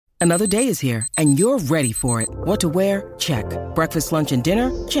Another day is here, and you're ready for it. What to wear? Check. Breakfast, lunch, and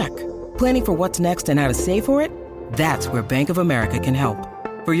dinner? Check. Planning for what's next and how to save for it? That's where Bank of America can help.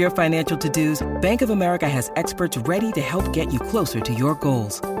 For your financial to-dos, Bank of America has experts ready to help get you closer to your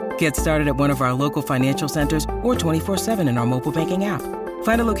goals. Get started at one of our local financial centers or 24/7 in our mobile banking app.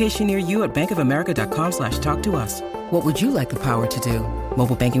 Find a location near you at bankofamerica.com/talktous. What would you like the power to do?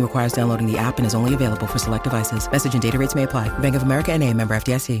 Mobile banking requires downloading the app and is only available for select devices. Message and data rates may apply. Bank of America N.A., member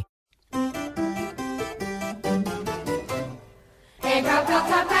FDIC. Hey, girl,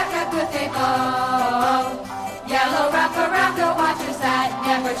 come back up with a bow. Yellow wrapper, watches that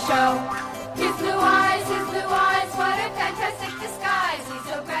never show. His blue eyes, what a fantastic disguise. He's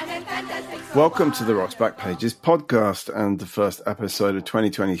so grand and fantastic. So Welcome to the Rock's Back Pages podcast and the first episode of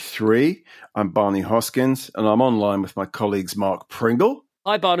 2023. I'm Barney Hoskins and I'm online with my colleagues Mark Pringle.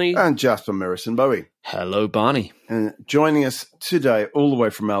 Hi, Barney. And Jasper Mirison-Bowie. Hello, Barney. And joining us today, all the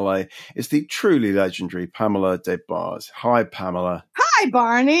way from LA, is the truly legendary Pamela Des Barres. Hi, Pamela. Hi,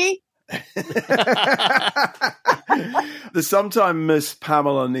 Barney. The sometime Miss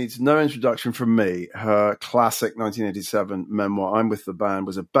Pamela needs no introduction from me. Her classic 1987 memoir, I'm With the Band,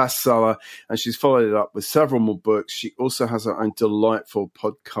 was a bestseller, and she's followed it up with several more books. She also has her own delightful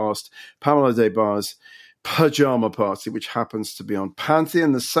podcast, Pamela Des Barres' Pajama Party, which happens to be on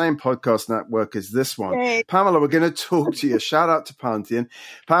Pantheon, the same podcast network as this one. Hey. Pamela, we're going to talk to you. Shout out to Pantheon.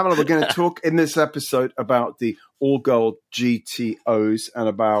 Pamela, we're going to talk in this episode about the all-gold GTOs and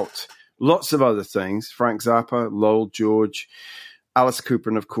about lots of other things. Frank Zappa, Lowell George, Alice Cooper,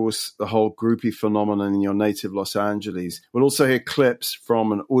 and of course, the whole groupie phenomenon in your native Los Angeles. We'll also hear clips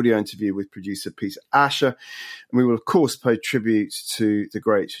from an audio interview with producer Peter Asher. And we will, of course, pay tribute to the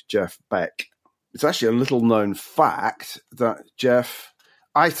great Jeff Beck. It's actually a little known fact that Jeff,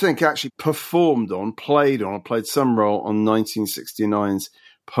 I think, actually played some role on 1969's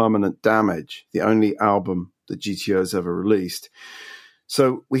Permanent Damage, the only album the GTOs ever released.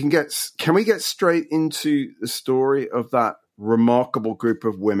 So can we get straight into the story of that remarkable group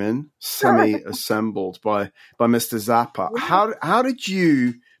of women semi-assembled by Mr. Zappa? How did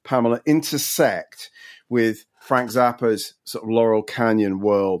you, Pamela, intersect with Frank Zappa's sort of Laurel Canyon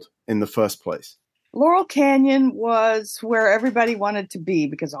world in the first place? Laurel Canyon was where everybody wanted to be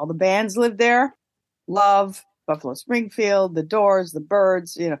because all the bands lived there. Love, Buffalo Springfield, The Doors, The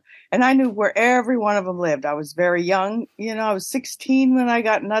Byrds, and I knew where every one of them lived. I was very young. I was 16 when I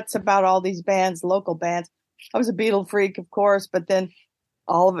got nuts about all these bands, local bands. I was a Beatle freak, of course, but then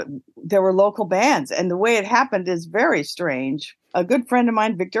all of it, there were local bands. And the way it happened is very strange. A good friend of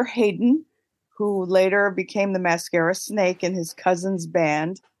mine, Victor Hayden, who later became the Mascara Snake in his cousin's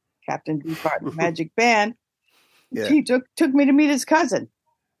band, Captain Beefheart Magic Band, he took me to meet his cousin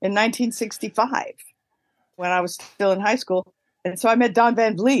in 1965 when I was still in high school. And so I met Don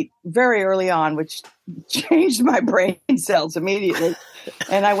Van Vliet very early on, which changed my brain cells immediately.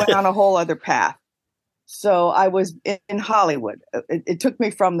 And I went on a whole other path. So I was in Hollywood. It took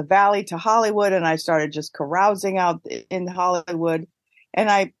me from the Valley to Hollywood, and I started just carousing out in Hollywood. And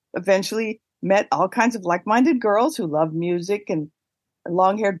I eventually met all kinds of like-minded girls who loved music and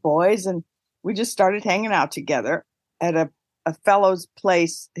long-haired boys, and we just started hanging out together at a fellow's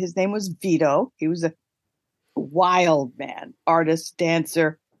place. His name was Vito. He was a wild man, artist,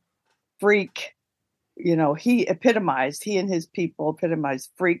 dancer, freak. He and his people epitomized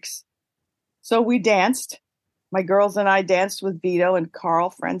freaks. So we danced. My girls and I danced with Vito and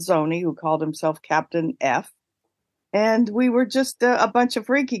Carl Franzoni, who called himself Captain F. And we were just a bunch of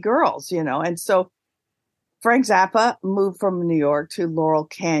freaky girls, and so Frank Zappa moved from New York to Laurel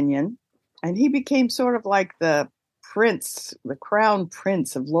Canyon, and he became sort of like the crown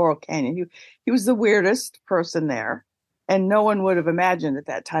prince of Laurel Canyon. He was the weirdest person there, and no one would have imagined at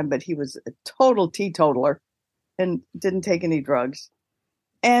that time, but he was a total teetotaler and didn't take any drugs.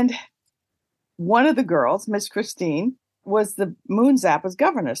 And one of the girls, Miss Christine, was the Moon Zappa's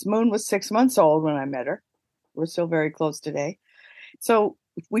governess. Moon was 6 months old when I met her. We're still very close today. So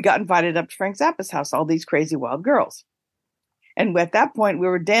we got invited up to Frank Zappa's house, all these crazy wild girls. And at that point, we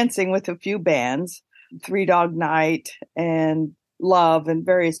were dancing with a few bands, Three Dog Night and Love and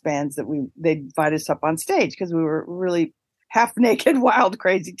various bands that they'd invite us up on stage because we were really half-naked, wild,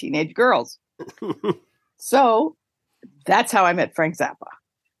 crazy teenage girls. So that's how I met Frank Zappa.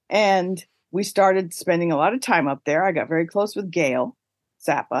 And we started spending a lot of time up there. I got very close with Gail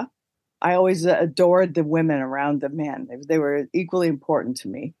Zappa. I always adored the women around the men. They were equally important to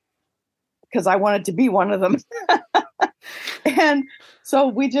me because I wanted to be one of them. And so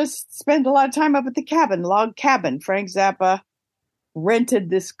we just spent a lot of time up at the cabin, log cabin. Frank Zappa rented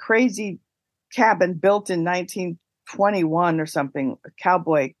this crazy cabin built in 21 or something, a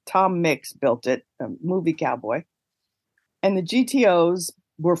cowboy, Tom Mix built it, a movie cowboy. And the GTOs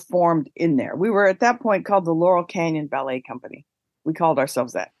were formed in there. We were at that point called the Laurel Canyon Ballet Company. We called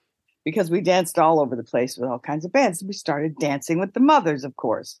ourselves that because we danced all over the place with all kinds of bands. We started dancing with the Mothers, of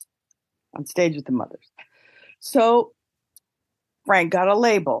course, on stage with the Mothers. So Frank got a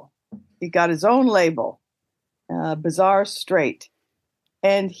label. He got his own label, Bizarre Straight.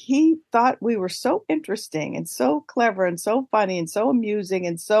 And he thought we were so interesting and so clever and so funny and so amusing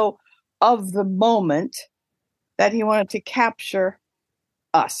and so of the moment that he wanted to capture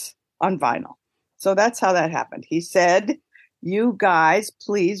us on vinyl. So that's how that happened. He said, you guys,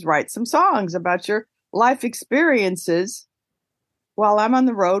 please write some songs about your life experiences. While I'm on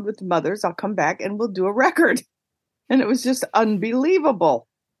the road with the Mothers, I'll come back and we'll do a record. And it was just unbelievable.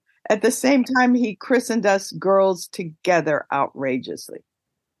 At the same time, he christened us Girls Together outrageously.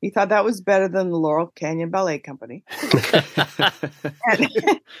 He thought that was better than the Laurel Canyon Ballet Company.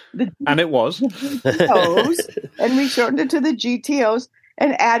 And it was. GTOs, and we shortened it to the GTOs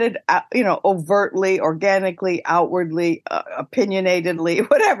and added, overtly, organically, outwardly, opinionatedly,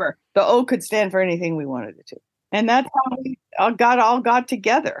 whatever. The O could stand for anything we wanted it to. And that's how we all got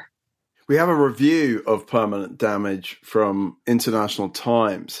together. We have a review of Permanent Damage from International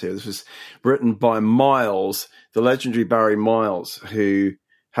Times here. This was written by Miles, the legendary Barry Miles, who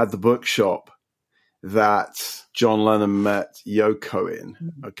had the bookshop that John Lennon met Yoko in.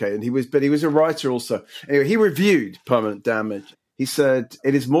 Okay, and he was a writer also. Anyway, he reviewed Permanent Damage. He said,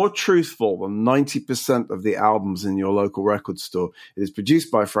 it is more truthful than 90% of the albums in your local record store. It is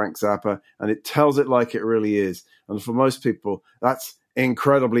produced by Frank Zappa, and it tells it like it really is. And for most people, that's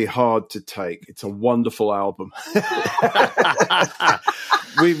incredibly hard to take. It's a wonderful album.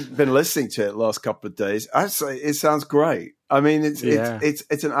 We've been listening to it the last couple of days. I'd say it sounds great. I mean, it's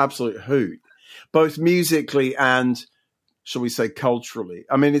an absolute hoot, both musically and, shall we say, culturally.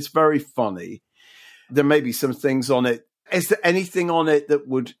 I mean, it's very funny. There may be some things on it. Is there anything on it that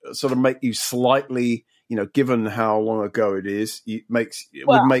would sort of make you slightly, given how long ago it is,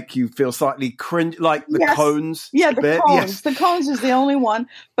 would make you feel slightly cringe, like the Cones? Yeah, the bit? Cones. Yes. The Cones is the only one,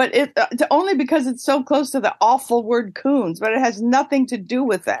 but only because it's so close to the awful word coons, but it has nothing to do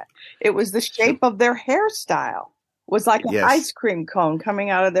with that. It was the shape of their hairstyle. It was like an ice cream cone coming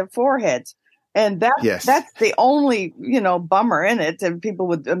out of their foreheads. And that's the only, bummer in it. And people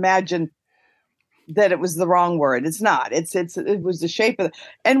would imagine that it was the wrong word. It's not. It was the shape of it.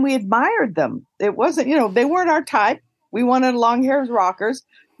 And we admired them. It wasn't, they weren't our type. We wanted long haired rockers,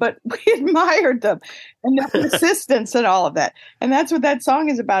 but we admired them and their persistence and all of that. And that's what that song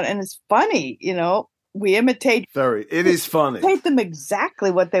is about. And it's funny, we imitate. It is funny. Imitate them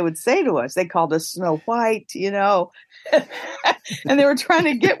exactly what they would say to us. They called us Snow White, and they were trying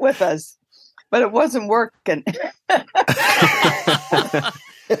to get with us, but it wasn't working.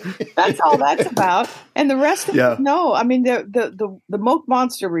 That's all that's about. And the rest of it, no. I mean, the Moke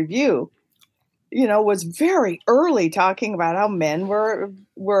Monster review, was very early, talking about how men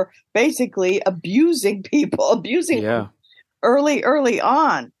were basically abusing people, early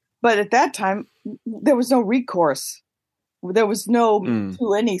on. But at that time, there was no recourse. There was no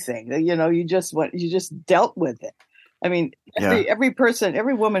to anything. You just dealt with it. I mean, every person,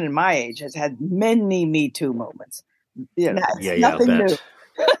 every woman in my age has had many Me Too moments. Nothing new.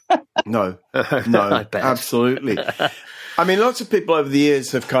 No, absolutely. I mean, lots of people over the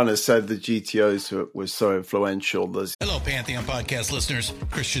years have kind of said the GTOs were so influential. Hello, Pantheon Podcast listeners.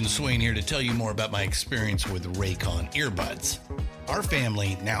 Christian Swain here to tell you more about my experience with Raycon earbuds. Our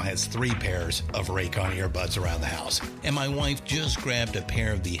family now has 3 pairs of Raycon earbuds around the house, and my wife just grabbed a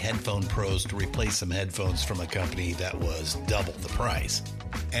pair of the Headphone Pros to replace some headphones from a company that was double the price.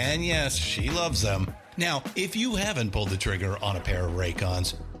 And yes, she loves them. Now, if you haven't pulled the trigger on a pair of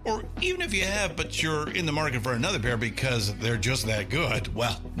Raycons, or even if you have, but you're in the market for another pair because they're just that good,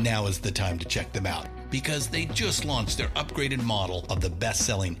 well, now is the time to check them out, because they just launched their upgraded model of the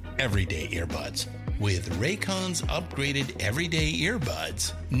best-selling everyday earbuds. With Raycon's upgraded everyday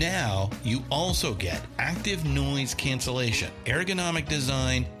earbuds, now you also get active noise cancellation, ergonomic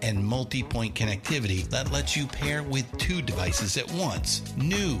design, and multi-point connectivity that lets you pair with 2 devices at once.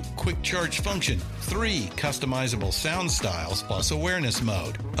 New quick charge function, 3 customizable sound styles, plus awareness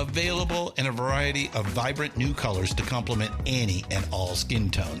mode. Available in a variety of vibrant new colors to complement any and all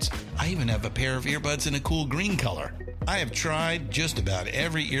skin tones. I even have a pair of earbuds in a cool green color. I have tried just about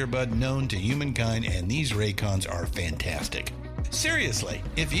every earbud known to humankind, and these Raycons are fantastic. Seriously,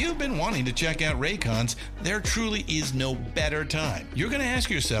 if you've been wanting to check out Raycons, there truly is no better time. You're going to ask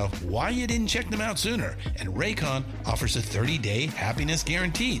yourself why you didn't check them out sooner, and Raycon offers a 30-day happiness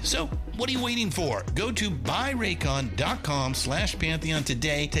guarantee. So what are you waiting for? Go to buyraycon.com/Pantheon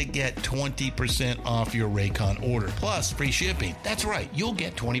today to get 20% off your Raycon order, plus free shipping. That's right, you'll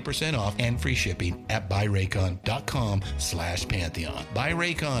get 20% off and free shipping at buyraycon.com/Pantheon.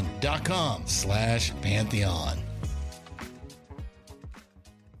 buyraycon.com/Pantheon.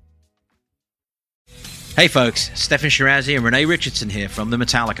 Hey folks, Stefan Shirazi and Renee Richardson here from the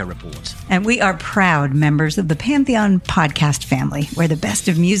Metallica Report. And we are proud members of the Pantheon podcast family, where the best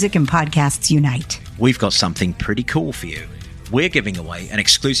of music and podcasts unite. We've got something pretty cool for you. We're giving away an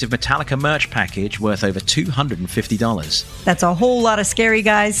exclusive Metallica merch package worth over $250. That's a whole lot of Scary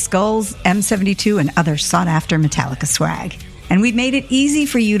Guys, skulls, M72, and other sought-after Metallica swag. And we've made it easy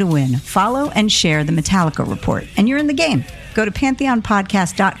for you to win. Follow and share the Metallica Report, and you're in the game. Go to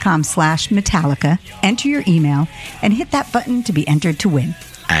pantheonpodcast.com/Metallica, enter your email, and hit that button to be entered to win.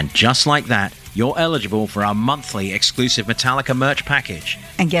 And just like that, you're eligible for our monthly exclusive Metallica merch package.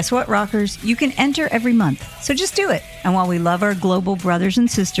 And guess what, rockers? You can enter every month. So just do it. And while we love our global brothers and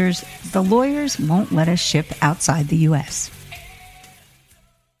sisters, the lawyers won't let us ship outside the U.S.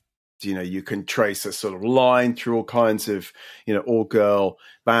 You know, you can trace a sort of line through all kinds of, you know, all-girl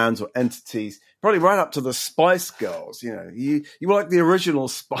bands or entities, probably right up to the Spice Girls. You know, you were like the original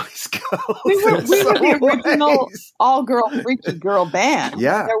Spice Girls. We were the original all-girl freaky girl band.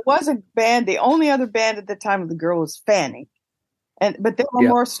 Yeah. There was a band. The only other band at the time of the girl was Fanny. But they were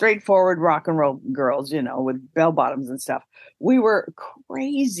more straightforward rock and roll girls, you know, with bell bottoms and stuff. We were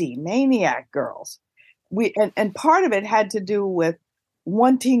crazy maniac girls. And part of it had to do with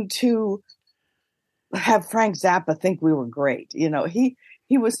wanting to have Frank Zappa think we were great. You know, he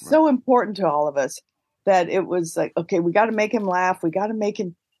was so important to all of us that it was like, okay, we got to make him laugh. We got to make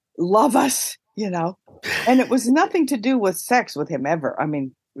him love us, you know, and it was nothing to do with sex with him ever. I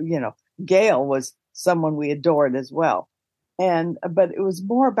mean, you know, Gail was someone we adored as well. But it was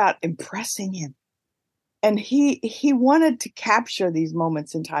more about impressing him. And he wanted to capture these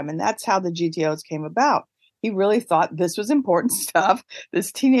moments in time. And that's how the GTOs came about. He really thought this was important stuff,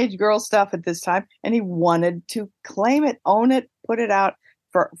 this teenage girl stuff at this time, and he wanted to claim it, own it, put it out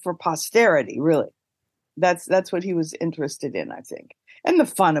for posterity, really. That's what he was interested in, I think. And the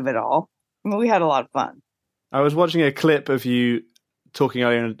fun of it all. I mean, we had a lot of fun. I was watching a clip of you talking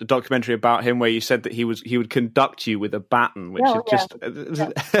earlier in a documentary about him where you said that he would conduct you with a baton, which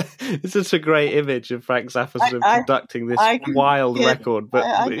it's just a great image of Frank Zappa sort of conducting this wild record, but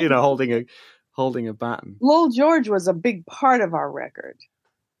holding a baton. Lowell George was a big part of our record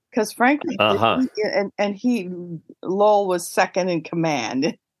because frankly, Lowell was second in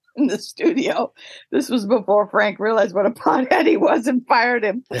command in the studio. This was before Frank realized what a pothead he was and fired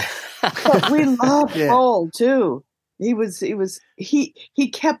him. But we loved Lowell too. He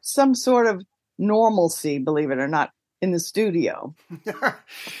kept some sort of normalcy, believe it or not, in the studio.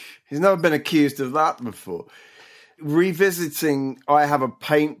 He's never been accused of that before. Revisiting I Have a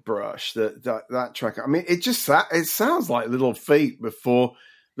Paintbrush, that track. I mean, it sounds like Little Feat before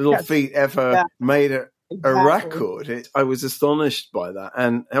Little Feat ever made a record. I was astonished by that.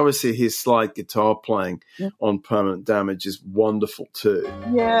 And obviously his slide guitar playing on Permanent Damage is wonderful too.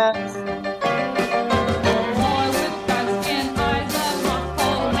 Yes.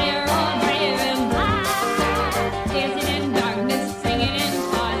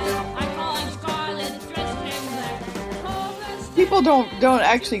 People don't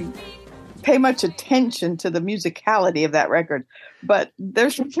actually pay much attention to the musicality of that record, but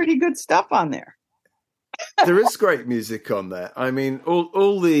there's some pretty good stuff on there. There is great music on there. I mean,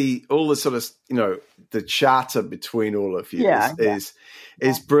 all the sort of, you know, the chatter between all of you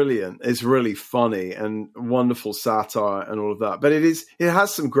is brilliant. It's really funny and wonderful satire and all of that. But it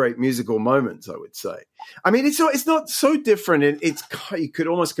has some great musical moments, I would say. I mean, it's not so different. You could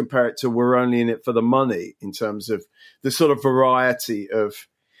almost compare it to We're Only in It for the Money in terms of the sort of variety of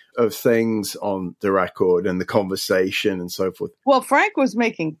things on the record and the conversation and so forth. Well, Frank was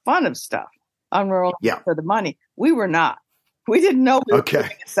making fun of stuff on We're Only in It for the Money. We were not. We didn't know we were doing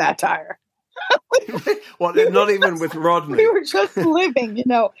a satire. Well, not even with Rodney. We were just living, you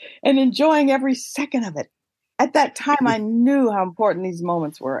know, and enjoying every second of it. At that time, I knew how important these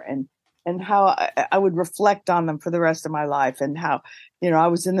moments were and how I would reflect on them for the rest of my life and how, you know, I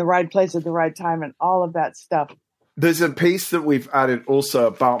was in the right place at the right time and all of that stuff. There's a piece that we've added also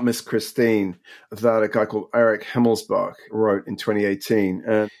about Miss Christine that a guy called Eric Himmelsbach wrote in 2018.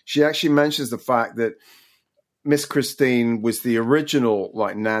 And she actually mentions the fact that Miss Christine was the original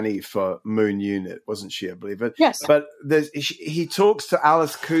like nanny for Moon Unit, wasn't she? I believe it. Yes. But he talks to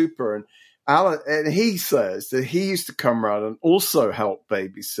Alice Cooper, and he says that he used to come around and also help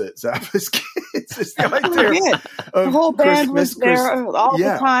babysit Zappa's kids. It's the idea of the whole band was there all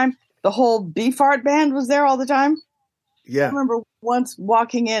the time. The whole Beefheart band was there all the time. Yeah. I remember once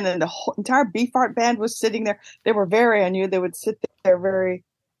walking in and the whole entire Beefheart band was sitting there. They were very on you. They would sit there very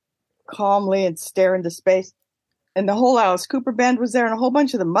calmly and stare into space. And the whole Alice Cooper band was there, and a whole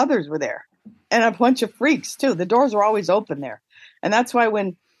bunch of the mothers were there, and a bunch of freaks too. The doors were always open there. And that's why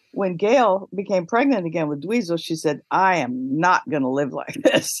when Gail became pregnant again with Dweezil, she said, I am not going to live like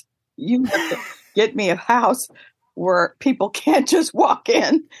this. You have to get me a house where people can't just walk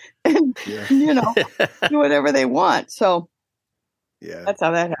in and, do whatever they want. So that's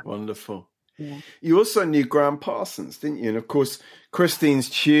how that happened. Wonderful. Yeah. You also knew Graham Parsons, didn't you? And of course, Christine's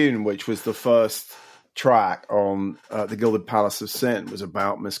Tune, which was the first track on The Gilded Palace of Sin, was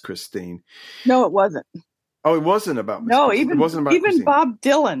about Miss Christine. No, it wasn't. Oh, it wasn't about Miss Christine. It wasn't about Christine. Bob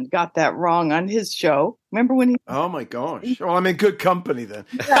Dylan got that wrong on his show. Remember when he... Oh, my gosh. Well, I'm in good company then.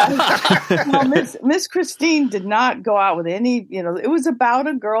 Well, Miss Christine did not go out with any, it was about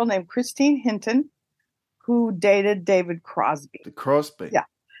a girl named Christine Hinton who dated David Crosby. Crosby. Yeah.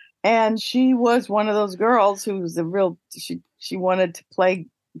 And she was one of those girls who was she wanted to play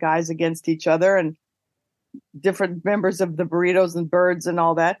guys against each other and different members of the Burritos and Birds and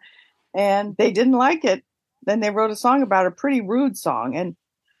all that. And they didn't like it. Then they wrote a song about a pretty rude song. And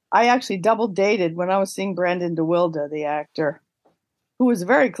I actually double dated when I was seeing Brandon DeWilde, the actor, who was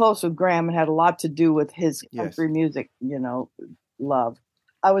very close with Graham and had a lot to do with his country music, love.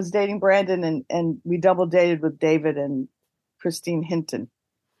 I was dating Brandon and we double dated with David and Christine Hinton.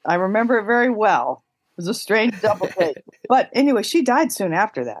 I remember it very well. It was a strange double date. But anyway, she died soon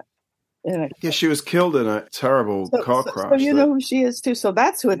after that. She was killed in a terrible car crash. So you know who she is too. So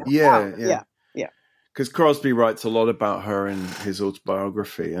that's who it is. Yeah. Because Crosby writes a lot about her in his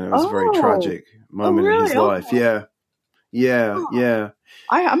autobiography, and it was a very tragic moment in his life. Yeah.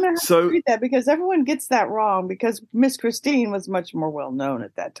 I'm going to read that because everyone gets that wrong because Miss Christine was much more well known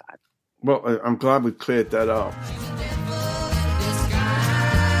at that time. Well, I'm glad we cleared that up.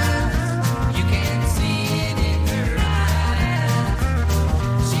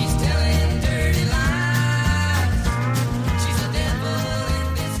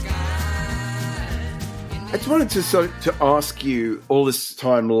 I just wanted to ask you all this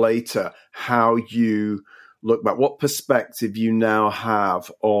time later how you look back, what perspective you now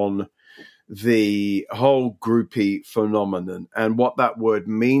have on the whole groupie phenomenon and what that word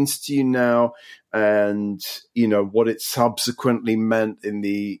means to you now and, what it subsequently meant in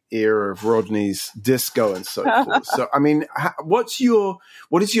the era of Rodney's disco and so forth. So, I mean, what is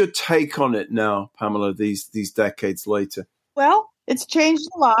your take on it now, Pamela, these decades later? Well, it's changed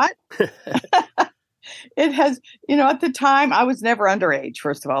a lot. It has, at the time, I was never underage,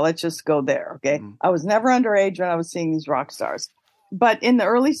 first of all. Let's just go there, okay? I was never underage when I was seeing these rock stars. But in the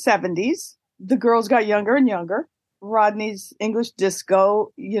early 70s, the girls got younger and younger. Rodney's English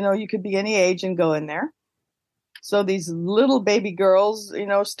disco, you could be any age and go in there. So these little baby girls,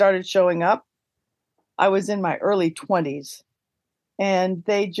 started showing up. I was in my early 20s. And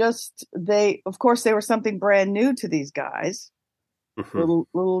they, of course, they were something brand new to these guys.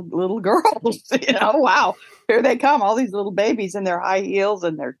 Little girls, wow, here they come, all these little babies in their high heels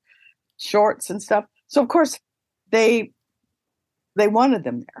and their shorts and stuff. So of course they wanted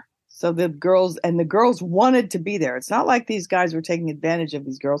them there. So the girls wanted to be there. It's not like these guys were taking advantage of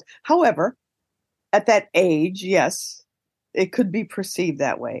these girls. However, at that age, yes, it could be perceived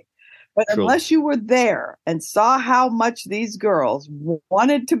that way. But unless you were there and saw how much these girls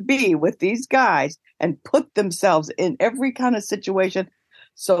wanted to be with these guys and put themselves in every kind of situation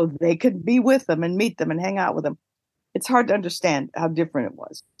so they could be with them and meet them and hang out with them, it's hard to understand how different it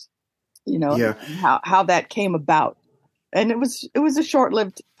was, how that came about. And it was a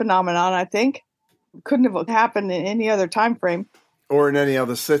short-lived phenomenon, I think. Couldn't have happened in any other time frame. Or in any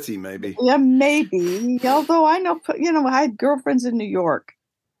other city, maybe. Yeah, maybe. Although I know, I had girlfriends in New York.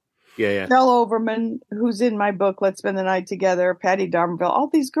 Yeah. Michelle Overman, who's in my book, Let's Spend the Night Together, Patty Darmanville, all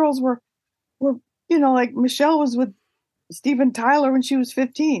these girls were, like Michelle was with Steven Tyler when she was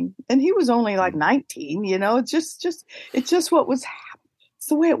 15 and he was only like 19, it's just what was happening. It's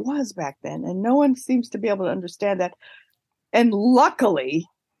the way it was back then. And no one seems to be able to understand that. And luckily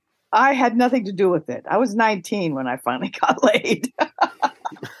I had nothing to do with it. I was 19 when I finally got laid.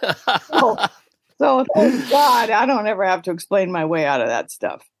 So thank God I don't ever have to explain my way out of that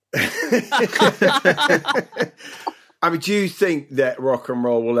stuff. I mean, do you think that rock and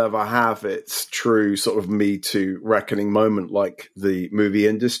roll will ever have its true sort of Me Too reckoning moment like the movie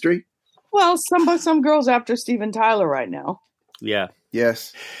industry? Well, some girls after Steven Tyler right now. Yeah.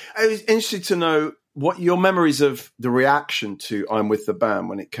 Yes. I was interested to know what your memories of the reaction to I'm With the Band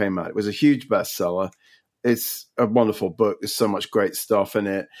when it came out. It was a huge bestseller. It's a wonderful book. There's so much great stuff in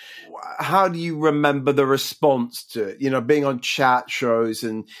it. How do you remember the response to it? You know, being on chat shows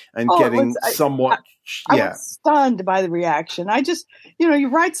and getting somewhat... I was stunned by the reaction. I just, you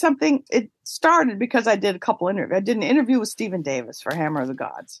write something. It started because I did a couple interviews. I did an interview with Stephen Davis for Hammer of the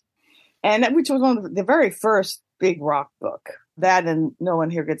Gods, and which was one of the very first big rock book. That and No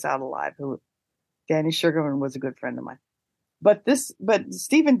One Here Gets Out Alive. Who Danny Sugarman was a good friend of mine. But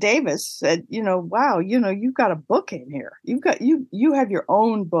Stephen Davis said, wow, you've got a book in here. You have your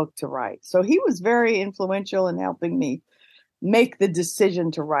own book to write. So he was very influential in helping me make the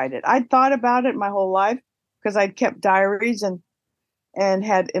decision to write it. I'd thought about it my whole life because I'd kept diaries and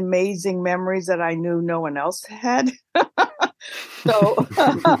had amazing memories that I knew no one else had.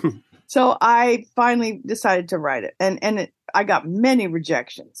 So I finally decided to write it. I got many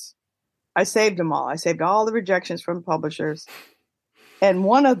rejections. I saved them all. I saved all the rejections from publishers. And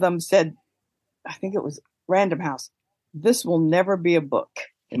one of them said, I think it was Random House, this will never be a book.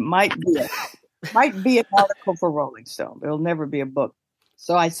 It might be an article for Rolling Stone, but it'll never be a book.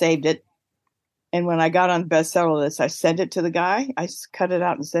 So I saved it. And when I got on the bestseller list, I sent it to the guy. I cut it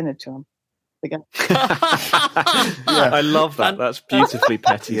out and sent it to him. The guy. I love that. That's beautifully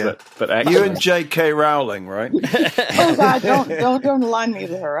petty, but excellent. You and J.K. Rowling, right? Oh God, don't align me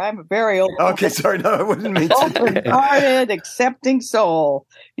with her. I'm a very open. Okay, sorry, no, I wouldn't mean to. Open-hearted, accepting soul.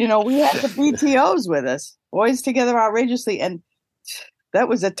 We had the BTOs with us, Boys Together Outrageously, and that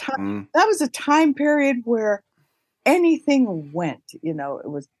was a time. That was a time period where anything went.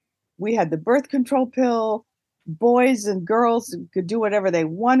 We had the birth control pill. Boys and girls could do whatever they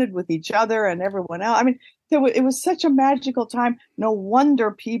wanted with each other and everyone else. I mean, it was such a magical time. No wonder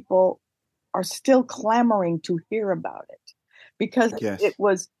people are still clamoring to hear about it because it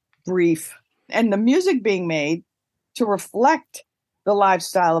was brief. And the music being made to reflect the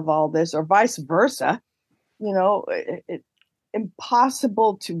lifestyle of all this, or vice versa,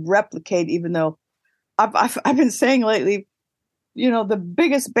 impossible to replicate. Even though I've been saying lately, the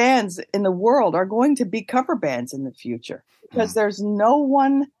biggest bands in the world are going to be cover bands in the future because there's no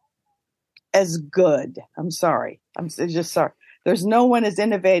one as good. I'm sorry. I'm just sorry. There's no one as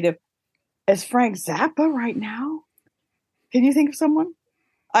innovative as Frank Zappa right now. Can you think of someone?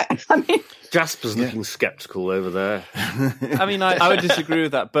 I mean, Jasper's looking skeptical over there. I mean, I would disagree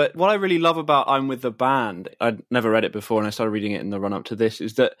with that. But what I really love about I'm With the Band, I'd never read it before and I started reading it in the run up to this,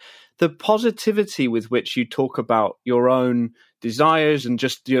 is that the positivity with which you talk about your own desires and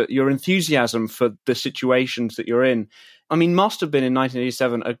just your enthusiasm for the situations that you're in, I mean, must have been in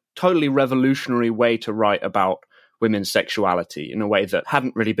 1987 a totally revolutionary way to write about women's sexuality in a way that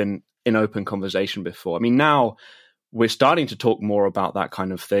hadn't really been in open conversation before. I mean, now we're starting to talk more about that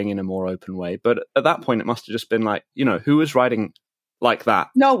kind of thing in a more open way. But at that point, it must have just been like, who was writing like that?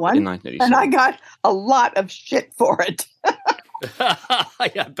 No one. In 1987? And I got a lot of shit for it.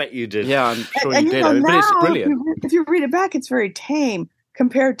 I bet you did. Yeah, I'm sure you did. But it's brilliant. If you read it back, it's very tame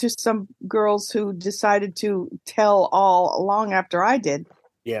compared to some girls who decided to tell all long after I did.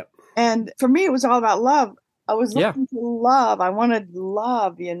 Yeah. And for me, it was all about love. I was looking for love. I wanted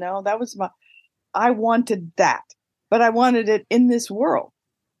love, that was I wanted that. But I wanted it in this world.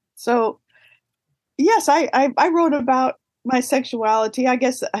 So, yes, I wrote about my sexuality. I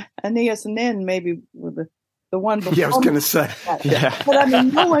guess Aeneas Nin maybe with the one before. Yeah, I was going to say. Yeah. But I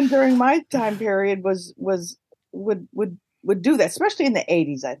mean, no one during my time period would do that, especially in the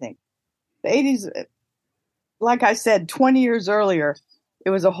 80s, I think. The 80s, like I said, 20 years earlier, it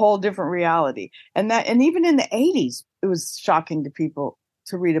was a whole different reality. And even in the 80s, it was shocking to people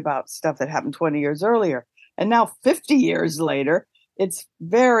to read about stuff that happened 20 years earlier. And now 50 years later, it's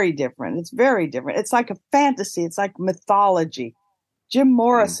very different. It's very different. It's like a fantasy. It's like mythology. Jim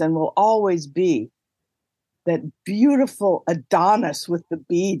Morrison will always be that beautiful Adonis with the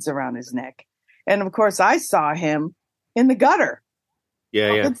beads around his neck. And of course, I saw him in the gutter.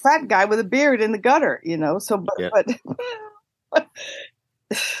 Yeah, a big fat guy with a beard in the gutter, So, but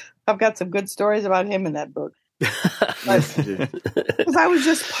I've got some good stories about him in that book. Because I was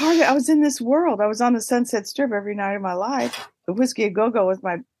just I was in this world. I was on the Sunset Strip every night of my life. The Whiskey A Go-Go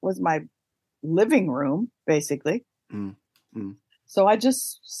was my living room, basically. So I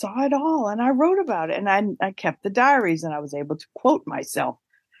just saw it all and I wrote about it, and I kept the diaries, and I was able to quote myself.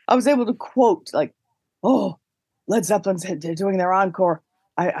 I was able to quote Led Zeppelin's doing their encore.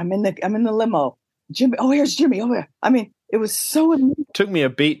 I'm in the limo. Jimmy. Oh, here's Jimmy. Oh, yeah. I mean, it was so amazing. It took me a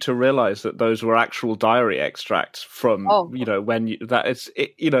beat to realize that those were actual diary extracts from,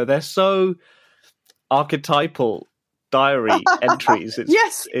 they're so archetypal diary entries.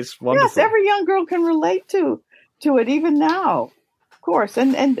 It's wonderful. Yes, every young girl can relate to it, even now. Of course.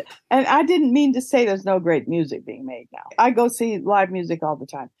 And I didn't mean to say there's no great music being made now. I go see live music all the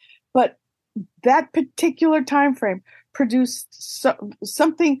time. But that particular time frame produced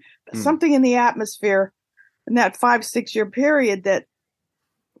something in the atmosphere in that 5-6 year period that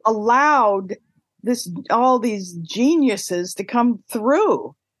allowed all these geniuses to come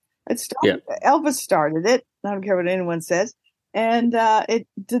through. Elvis started it. I don't care what anyone says. And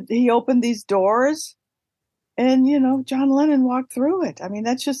he opened these doors, and John Lennon walked through it. I mean,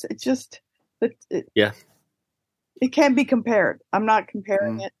 it can't be compared. I'm not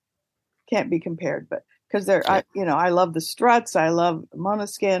comparing it. Can't be compared, but because I love the Struts. I love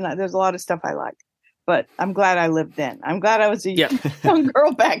Måneskin. There's a lot of stuff I like, but I'm glad I lived then. I'm glad I was a young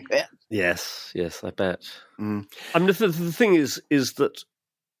girl back then. Yes, I bet. I mean, the thing is that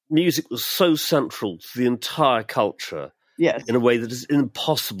music was so central to the entire culture. Yes. In a way that is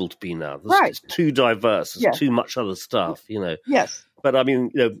impossible to be now. Right. It's too diverse. There's too much other stuff, Yes. But I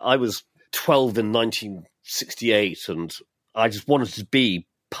mean, I was 12 in 1968, and I just wanted to be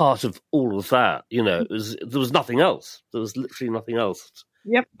part of all of that. There was nothing else. There was literally nothing else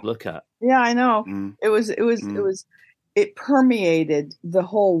to look at. Yeah, I know. It permeated the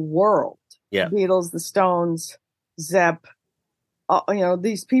whole world. Yeah. The Beatles, the Stones, Zepp,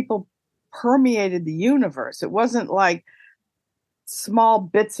 these people permeated the universe. It wasn't like small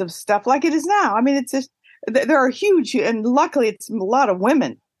bits of stuff like it is now. I mean, it's just, there are huge, and luckily it's a lot of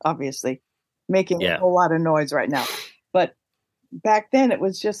women, obviously, making a whole lot of noise right now. But back then it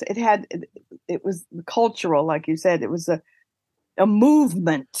was just, it was cultural, like you said. It was a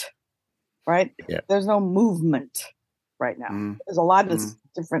movement, right? Yeah. There's no movement right now. There's a lot of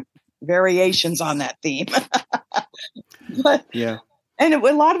different variations on that theme. But and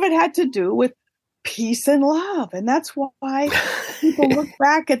a lot of it had to do with peace and love. And that's why people look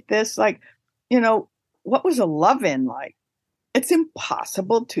back at this like, what was a love-in like? It's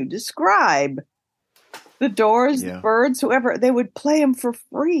impossible to describe. The Doors, the Byrds, whoever, they would play them for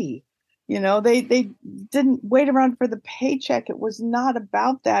free. They didn't wait around for the paycheck. It was not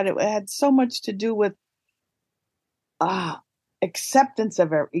about that. It had so much to do with acceptance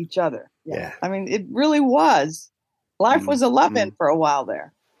of each other. Yeah. I mean, it really was. Life was a love-in for a while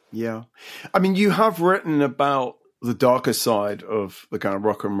there. Yeah. I mean, you have written about the darker side of the kind of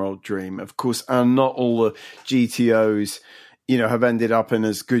rock and roll dream, of course, and not all the GTOs, have ended up in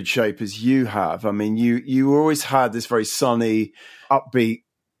as good shape as you have. I mean, you always had this very sunny, upbeat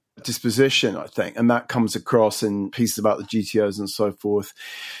disposition, I think, and that comes across in pieces about the GTOs and so forth.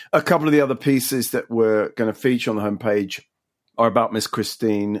 A couple of the other pieces that we're going to feature on the homepage are about Miss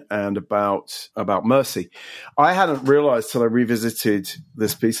Christine and about Mercy. I hadn't realized till I revisited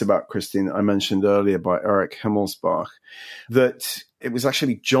this piece about Christine that I mentioned earlier by Eric Himmelsbach, that it was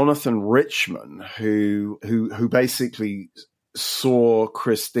actually Jonathan Richman who basically saw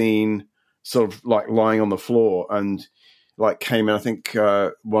Christine sort of like lying on the floor and like came in. I think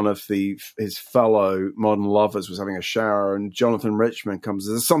one of his fellow modern lovers was having a shower, and Jonathan Richman comes,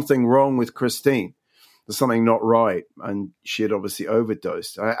 "There's something wrong with Christine. There's something not right," and she had obviously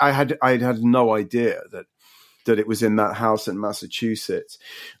overdosed. I had no idea that it was in that house in Massachusetts.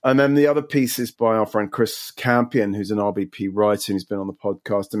 And then the other piece is by our friend Chris Campion, who's an RBP writer who's been on the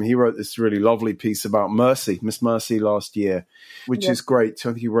podcast. I mean, he wrote this really lovely piece about Mercy, Miss Mercy, last year, which is great. So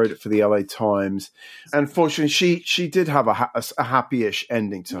I think he wrote it for the LA Times. And fortunately, she did have a happy-ish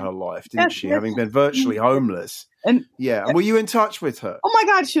ending to her life, didn't she? Having been virtually homeless. And were you in touch with her? Oh my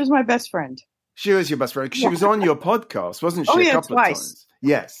God, she was my best friend. She was your best friend. She was on your podcast, wasn't she? A couple of times.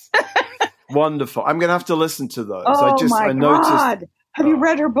 Yes. Wonderful. I'm going to have to listen to those. I noticed. Have you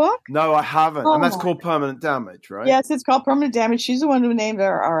read her book? No, I haven't. And that's called Permanent Damage, right? Yes, it's called Permanent Damage. She's the one who named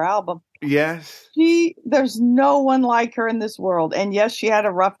our album. Yes. There's no one like her in this world. And yes, she had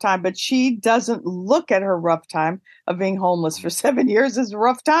a rough time, but she doesn't look at her rough time of being homeless for 7 years as a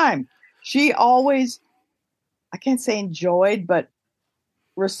rough time. She always, I can't say enjoyed, but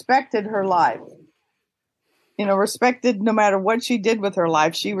respected her life. Respected no matter what she did with her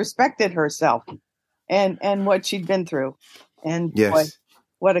life. She respected herself and what she'd been through. And boy,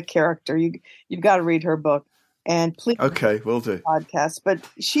 what a character. You've got to read her book. And please, okay, will do. Podcast. But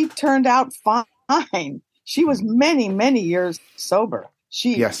she turned out fine. She was many, many years sober.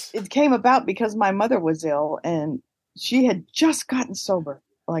 It came about because my mother was ill, and she had just gotten sober,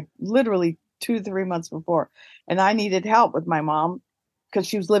 like literally 2-3 months before. And I needed help with my mom. because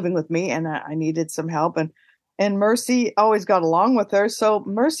she was living with me and I needed some help. And Mercy always got along with her. So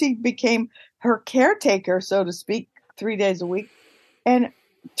Mercy became her caretaker, so to speak, 3 days a week, and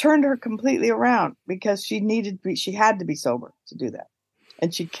turned her completely around because she had to be sober to do that.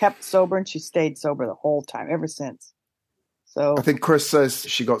 And she kept sober and she stayed sober the whole time ever since. So I think Chris says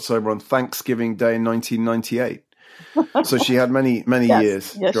she got sober on Thanksgiving Day in 1998. So she had many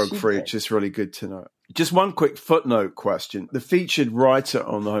years drug-free, which is really good to know. Just one quick footnote question. The featured writer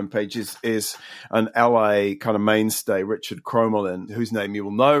on the homepage is an LA kind of mainstay, Richard Cromelin, whose name you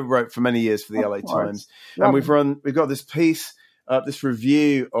will know, wrote for many years for the LA Times. And we've got this piece, this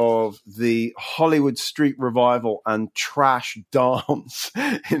review of the Hollywood Street Revival and Trash Dance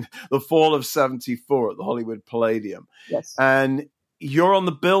in the fall of '74 at the Hollywood Palladium. Yes. And you're on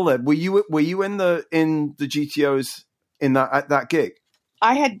the bill there. Were you in the GTOs at that gig?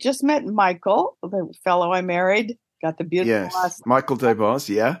 I had just met Michael, the fellow I married. Got the beautiful last Michael Desbars.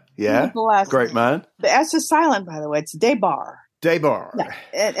 Yeah. Great man. The S is silent, by the way. It's Desbar. Desbar.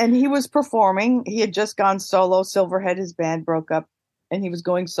 Yeah. And he was performing. He had just gone solo. Silverhead, his band, broke up, and he was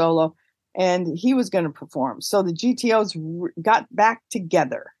going solo, and he was going to perform. So the GTOs got back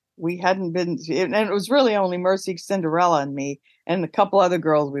together. We hadn't been, and it was really only Mercy, Cinderella, and me, and a couple other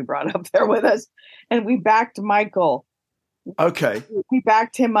girls we brought up there with us, and we backed Michael. Okay. We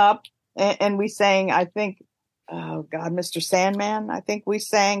backed him up, and we sang, I think, oh God, Mr. Sandman. I think we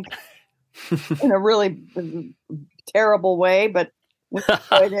sang in a really terrible way, but we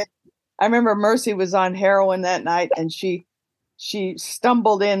enjoyed it. I remember Mercy was on heroin that night, and she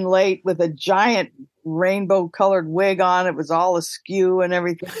stumbled in late with a giant rainbow-colored wig on. It was all askew and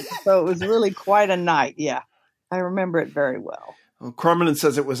everything. So it was really quite a night. Yeah, I remember it very well. Well, Cromelin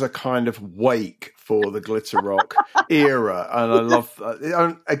says it was a kind of wake for the glitter rock era, and I love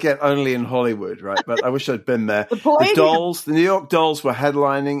again only in Hollywood, right? But I wish I'd been there. The Dolls, the New York Dolls, were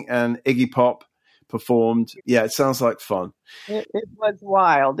headlining, and Iggy Pop performed. Yeah, it sounds like fun. It was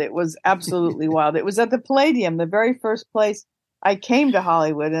wild. It was absolutely wild. It was at the Palladium, the very first place I came to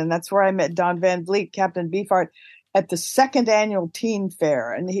Hollywood, and that's where I met Don Van Vliet, Captain Beefheart, at the second annual Teen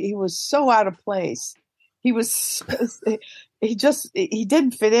Fair, and he was so out of place. He was. He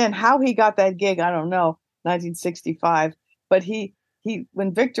didn't fit in. How he got that gig, I don't know, 1965. But he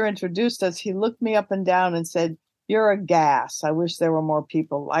when Victor introduced us, he looked me up and down and said, "You're a gas. I wish there were more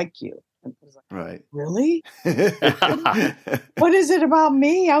people like you." And I was like, right. Really? What is it about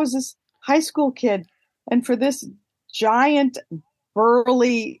me? I was this high school kid. And for this giant,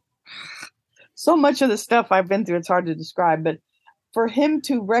 burly, so much of the stuff I've been through, it's hard to describe. But for him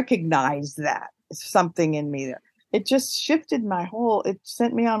to recognize that, something in me there. It just shifted it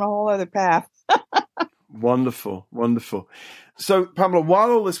sent me on a whole other path. Wonderful, wonderful. So, Pamela,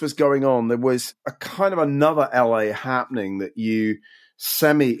 while all this was going on, there was a kind of another LA happening that you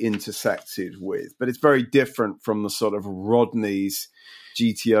semi-intersected with, but it's very different from the sort of Rodney's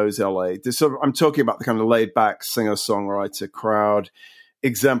GTO's LA. I'm talking about the kind of laid-back singer-songwriter crowd,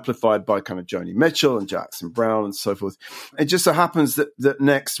 exemplified by kind of Joni Mitchell and Jackson Browne and so forth. It just so happens that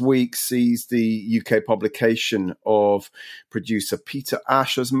next week sees the UK publication of producer Peter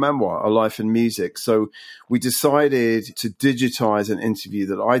Asher's memoir, A Life in Music. So we decided to digitize an interview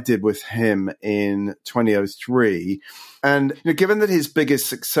that I did with him in 2003. And given that his biggest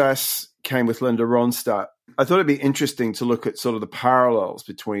success came with Linda Ronstadt, I thought it'd be interesting to look at sort of the parallels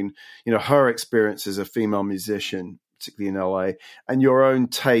between, her experience as a female musician, particularly in LA, and your own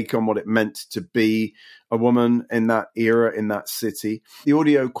take on what it meant to be a woman in that era, in that city. The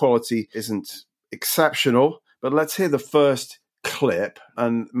audio quality isn't exceptional, but let's hear the first clip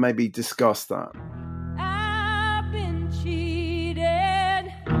and maybe discuss that. I've been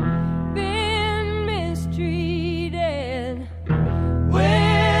cheated, been mistreated.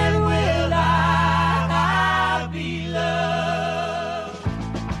 When will I be loved?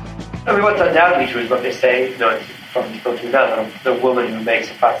 I mean, what's undoubtedly true is what they say, from spoken now, the woman who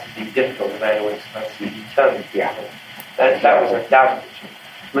makes a path to be difficult, the man who makes a path to be determined. Yeah. That was undoubtedly true.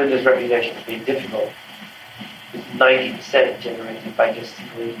 Linda's reputation for being difficult was 90% generated by just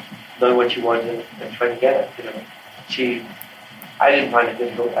simply knowing what you wanted and trying to get it. I didn't find it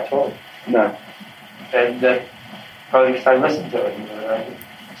difficult at all. No. And probably because I listened to it, and I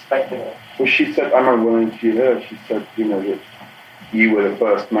respected it. Well, she said, I remember when I interviewed her, she said, that you were the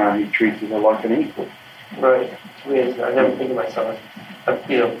first man who treated her like an equal. Right. It's weird. I never think of myself as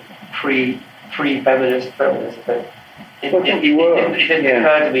pre-feminist, but it didn't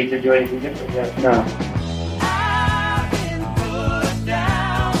occur to me to do anything different. Yeah. No.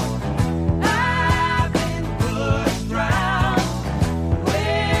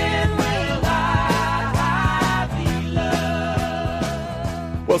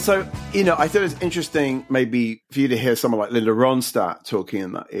 Well, so, I thought it was interesting maybe for you to hear someone like Linda Ronstadt talking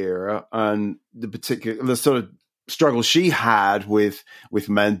in that era and the sort of struggle she had with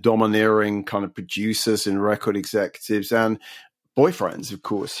men domineering kind of producers and record executives and boyfriends, of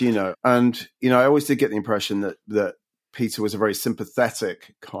course, And, I always did get the impression that Peter was a very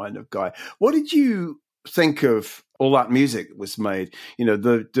sympathetic kind of guy. What did you think of all that music that was made?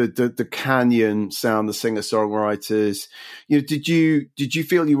 The Canyon sound, the singer-songwriters. Did you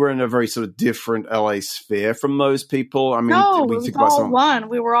feel you were in a very sort of different LA sphere from those people? I mean, no, it was all one.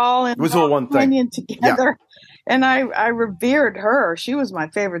 We were all in one Canyon together, and I revered her. She was my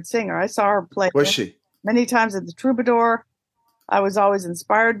favorite singer. I saw her play. Was she? Many times at the Troubadour. I was always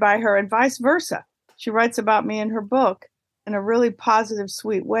inspired by her, and vice versa. She writes about me in her book in a really positive,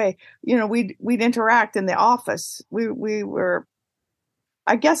 sweet way. We'd interact in the office. We were,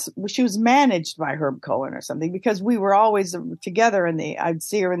 I guess she was managed by Herb Cohen or something, because we were always together I'd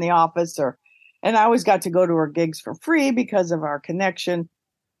see her in the office, and I always got to go to her gigs for free because of our connection.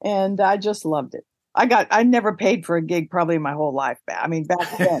 And I just loved it. I never paid for a gig probably my whole life. I mean,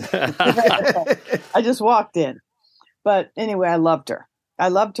 back then, I just walked in. But anyway, I loved her.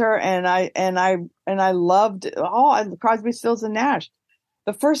 And I loved Crosby, Stills, and Nash.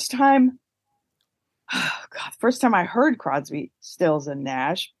 The first time I heard Crosby, Stills, and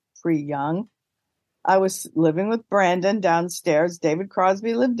Nash, pretty young, I was living with Brandon downstairs. David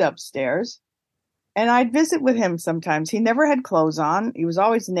Crosby lived upstairs, and I'd visit with him sometimes. He never had clothes on. He was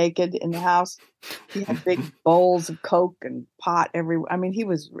always naked in the house. He had big bowls of Coke and pot everywhere. I mean, he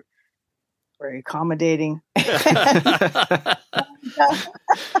was very accommodating.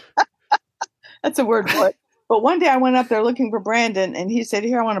 That's a word for it. But one day I went up there looking for Brandon, and he said,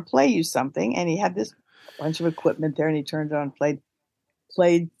 "Here, I want to play you something." And he had this bunch of equipment there, and he turned it on,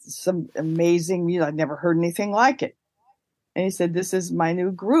 played some amazing music. I'd never heard anything like it. And he said, "This is my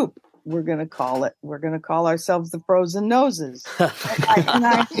new group. We're going to call ourselves the Frozen Noses."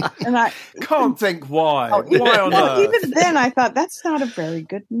 And I can't think why. Why on earth? Even then I thought that's not a very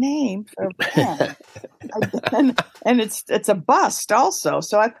good name for a band. and it's a bust also.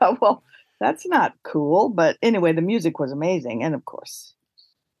 So I thought, well, that's not cool. But anyway, the music was amazing. And of course,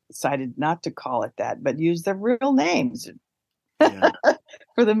 decided not to call it that, but use their real names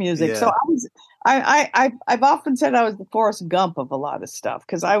for the music. Yeah. So I've often said I was the Forrest Gump of a lot of stuff,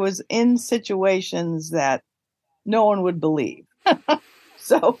 because I was in situations that no one would believe.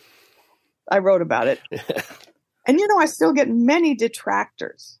 So I wrote about it. And I still get many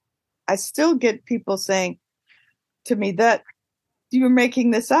detractors. I still get people saying to me that you're making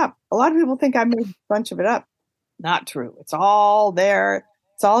this up. A lot of people think I made a bunch of it up. Not true. It's all there.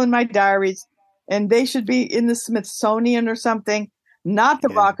 It's all in my diaries. And they should be in the Smithsonian or something, not the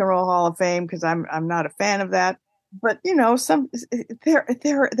Rock and Roll Hall of Fame, because I'm not a fan of that. But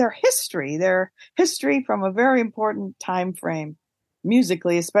their history from a very important time frame,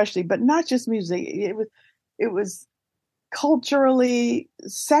 musically especially, but not just music. It was culturally,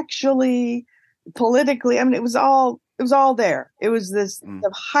 sexually, politically. I mean, it was all there. It was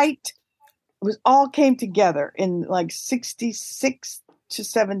the height. It was all came together in like 66 to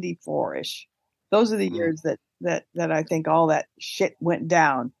 74-ish. Those are the years that I think all that shit went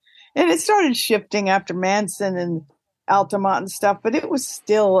down. And it started shifting after Manson and Altamont and stuff, but it was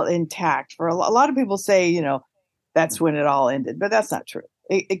still intact. For a lot of people say, that's when it all ended, but that's not true.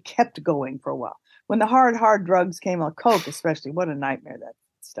 It kept going for a while. When the hard drugs came on, Coke especially, what a nightmare that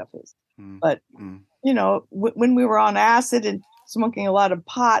stuff is. But, when we were on acid and smoking a lot of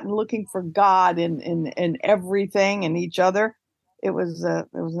pot and looking for God in everything and each other, it was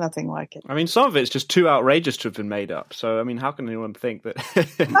nothing like it. I mean, some of it's just too outrageous to have been made up. So, I mean, how can anyone think that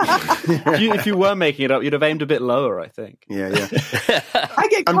if you were making it up, you'd have aimed a bit lower, I think. Yeah. I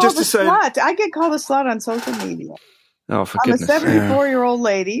get called a slut. I get called a slut on social media. Oh, for goodness. I'm a 74-year-old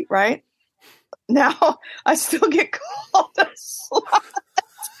lady, right? Now, I still get called a slut.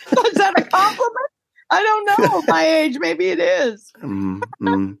 Is that a compliment? I don't know. My age, maybe it is.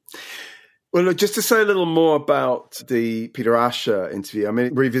 Well, look, just to say a little more about the Peter Asher interview, I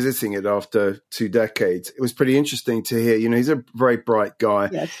mean, revisiting it after 2 decades, it was pretty interesting to hear. He's a very bright guy.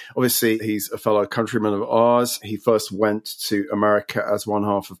 Yes. Obviously, he's a fellow countryman of ours. He first went to America as one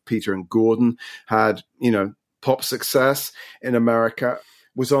half of Peter and Gordon, had, pop success in America,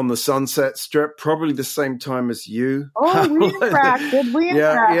 was on the Sunset Strip, probably the same time as you. Oh, we interacted.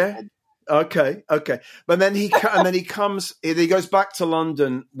 Yeah. Okay. But then he goes back to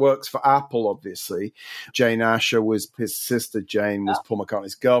London, works for Apple, obviously. Jane Asher was his sister. Jane was Paul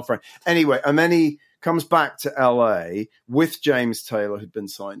McCartney's girlfriend. Anyway, and then he comes back to LA with James Taylor, who'd been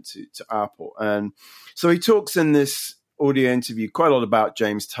signed to Apple. And so he talks in this audio interview quite a lot about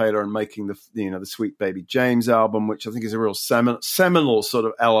James Taylor and making the Sweet Baby James album, which I think is a real seminal sort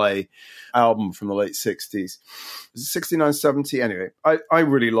of LA album from the late 60s. Was it 69, 70? Anyway, I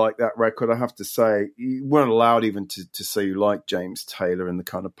really like that record. I have to say, you weren't allowed even to say you like James Taylor in the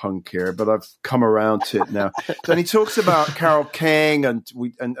kind of punk era, but I've come around to it now. And he talks about Carole King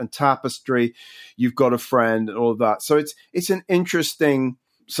and Tapestry, You've Got a Friend, and all of that. So it's an interesting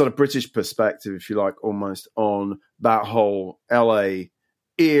sort of British perspective, if you like, almost on that whole LA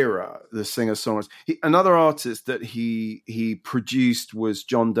era, the singer-songwriters. Another artist that he produced was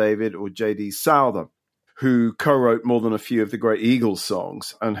John David, or J.D. Souther, who co-wrote more than a few of the great Eagles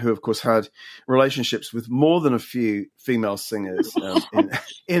songs, and who, of course, had relationships with more than a few female singers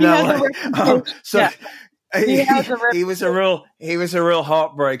in LA. He was a real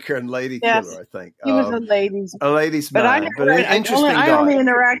heartbreaker and lady killer, I think. He was a ladies man, but an interesting guy. I only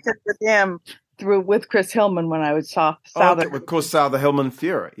interacted with him with Chris Hillman when I saw Souther. Of course, Souther, Hillman,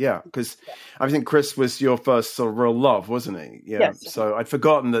 Fuhrer, yeah, because I think Chris was your first sort of real love, wasn't he? Yeah. Yes. So I'd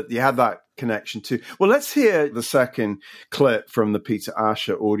forgotten that you had that connection too. Well, let's hear the second clip from the Peter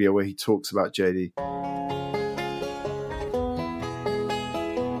Asher audio where he talks about JD.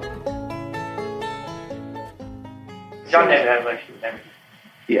 John David had a relationship with everyone.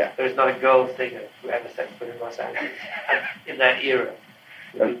 Yeah. There's not a girl singer who ever set foot in Los Angeles. And in that era,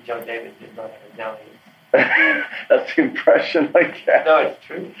 John David did not have a now. That's the impression I get. No, it's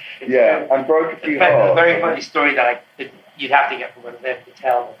true. It's true. And broke a few hearts. A very funny story that you'd have to get from one of them to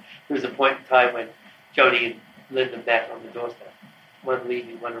tell. There was a point in time when Jody and Linda met on the doorstep. One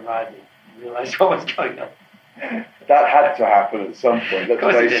leaving, one arriving. You realised what was going on. That had to happen at some point. Let's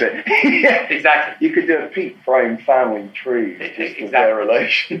face it. Yeah, exactly. You could do a peak frame family tree just of their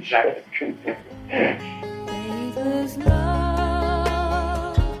relationship. Neighbors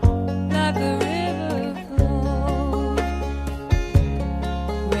love like a river flows,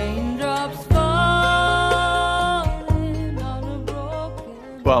 raindrops falling on a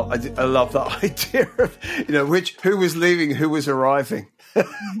broken. Well, I love that idea of who was leaving, who was arriving.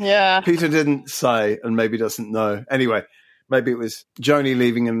 Yeah. Peter didn't say, and maybe doesn't know. Anyway, maybe it was Joni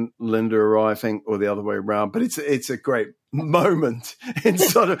leaving and Linda arriving, or the other way around. But it's a great moment in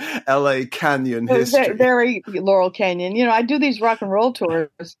sort of LA Canyon history. Very Laurel Canyon. I do these rock and roll tours.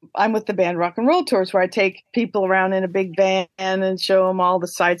 I'm with the band Rock and Roll Tours, where I take people around in a big van and show them all the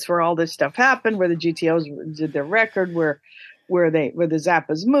sites where all this stuff happened, where the GTOs did their record, where the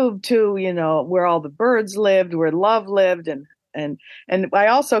Zappas moved to, where all the Byrds lived, where Love lived, and I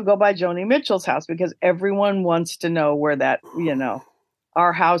also go by Joni Mitchell's house because everyone wants to know where that,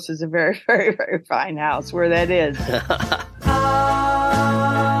 our house is a very, very, very fine house, where that is.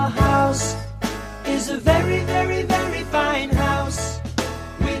 Our house is a very, very, very fine house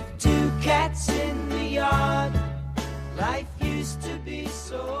with 2 cats in the yard. Life used to be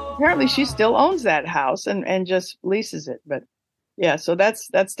so. Apparently she still owns that house and just leases it. But yeah, so that's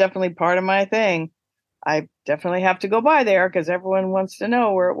definitely part of my thing. I definitely have to go by there because everyone wants to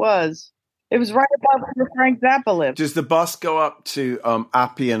know where it was. It was right above where Frank Zappa lived. Does the bus go up to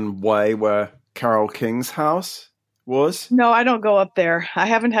Appian Way, where Carole King's house was? No, I don't go up there. I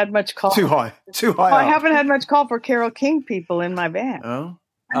haven't had much call. Too high. I haven't had much call for Carole King people in my band. Oh.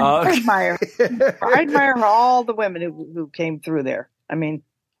 Okay. I admire all the women who came through there. I mean, it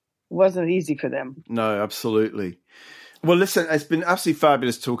wasn't easy for them. No, absolutely. Well, listen, it's been absolutely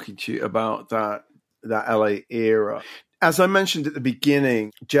fabulous talking to you about that LA era. As I mentioned at the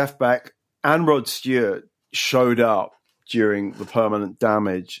beginning, Jeff Beck and Rod Stewart showed up during the Permanent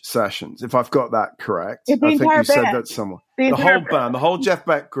Damage sessions, if I've got that correct. I think you said that somewhere. The whole band, the whole Jeff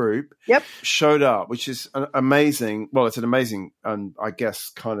Beck group showed up, which is an amazing, it's an amazing and I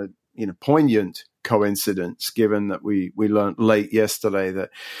guess kind of, poignant coincidence, given that we learned late yesterday that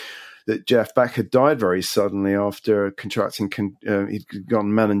Jeff Beck had died very suddenly after contracting, he'd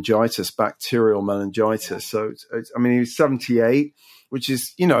gotten meningitis, bacterial meningitis. So, he was 78, which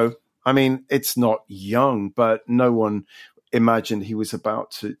is, it's not young, but no one imagined he was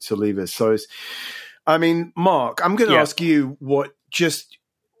about to leave us. So, Mark, I'm going to ask you what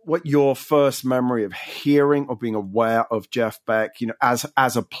your first memory of hearing or being aware of Jeff Beck,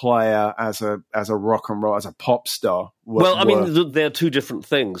 as a player, as a rock and roll, as a pop star. There are two different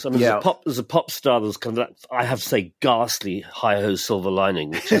things. As a pop star, there's kind of that, I have to say, ghastly Hi-Ho Silver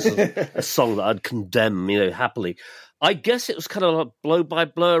Lining, which is a song that I'd condemn, happily. I guess it was kind of like Blow by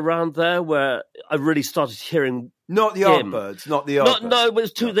Blow around there where I really started hearing. Not the Yardbirds, not the Yardbirds. No, but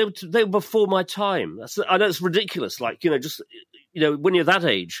it's too. They were before my time. I know it's ridiculous. When you're that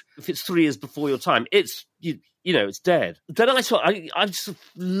age, if it's 3 years before your time, it's dead. Then I just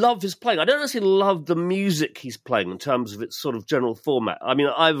love his playing. I don't necessarily love the music he's playing in terms of its sort of general format. I mean,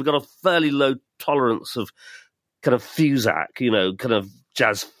 I've got a fairly low tolerance of kind of Fusak, kind of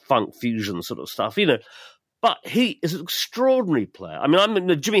jazz funk fusion sort of stuff, But he is an extraordinary player. I mean,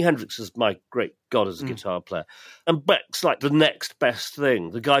 Jimi Hendrix is my great god as a guitar player. And Beck's like the next best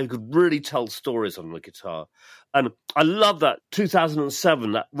thing, the guy who could really tell stories on the guitar. And I love that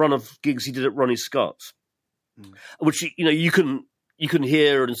 2007, that run of gigs he did at Ronnie Scott's, which, you can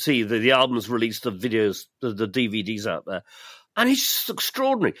hear and see. The albums released, the videos, the DVDs out there. And he's just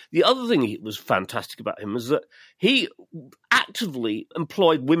extraordinary. The other thing that was fantastic about him is that he actively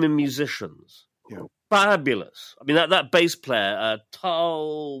employed women musicians. Yeah. Fabulous. I mean, that bass player,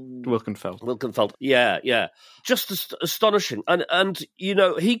 Tal Wilkenfeld. Yeah. Just astonishing. And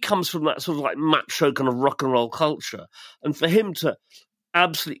he comes from that sort of like macho kind of rock and roll culture. And for him to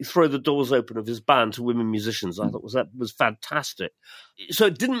absolutely throw the doors open of his band to women musicians, I thought that was fantastic. So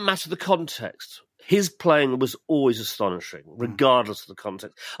it didn't matter the context. His playing was always astonishing, regardless of the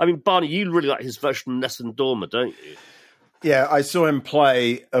context. I mean, Barney, you really like his version of Nessun Dorma, don't you? Yeah, I saw him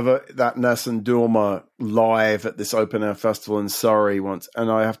play that Nessun Dorma live at this open air festival in Surrey once,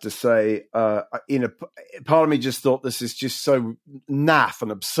 and I have to say, part of me just thought this is just so naff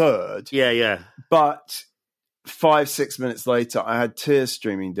and absurd. Yeah. But 5-6 minutes later, I had tears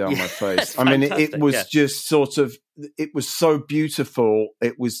streaming down my face. I mean, it was just sort of, it was so beautiful.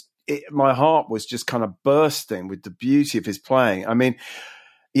 My heart was just kind of bursting with the beauty of his playing. I mean,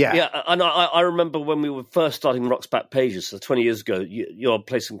 yeah, and I remember when we were first starting Rock's Back Pages, so 20 years ago, your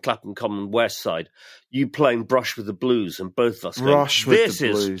place in Clapham Common West Side, you playing Brush with the Blues, and both of us going, this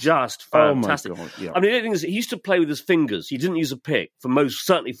is just fantastic. Oh my God, yeah. I mean, the thing is, he used to play with his fingers. He didn't use a pick,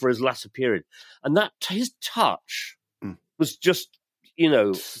 certainly for his latter period. And his touch was just,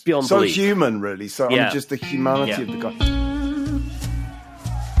 beyond so belief. Human, really. So, I mean, just the humanity of the guy.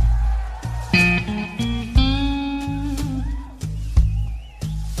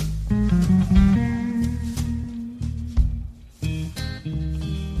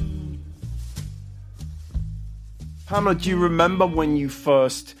 Pamela, do you remember when you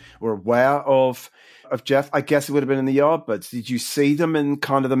first were aware of Jeff? I guess it would have been in the Yardbirds. Did you see them in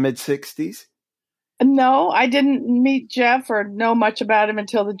kind of the mid-'60s? No, I didn't meet Jeff or know much about him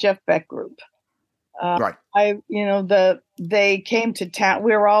until the Jeff Beck group. Right. They came to town.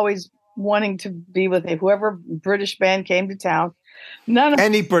 We were always wanting to be with whoever British band came to town.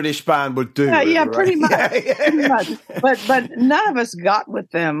 Any British band would do. Yeah, right? pretty much. Pretty much. But none of us got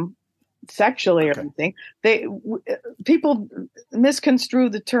with them sexually or anything. People misconstrue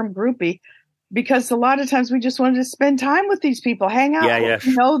the term groupie because a lot of times we just wanted to spend time with these people, hang out,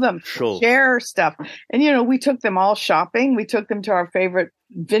 know them, share stuff. And, we took them all shopping. We took them to our favorite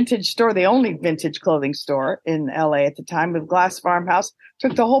vintage store, the only vintage clothing store in LA at the time, with Glass Farmhouse.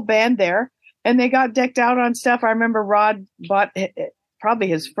 Took the whole band there and they got decked out on stuff. I remember Rod bought probably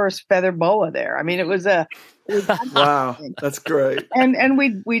his first feather boa there. I mean, it was wow, that's great. And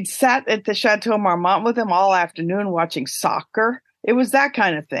we'd sat at the Chateau Marmont with him all afternoon watching soccer. It was that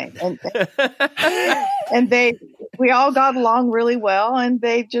kind of thing. And we all got along really well, and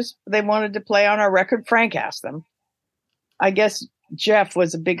they wanted to play on our record. Frank asked them. I guess Jeff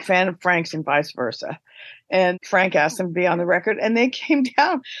was a big fan of Frank's and vice versa. And Frank asked them to be on the record, and they came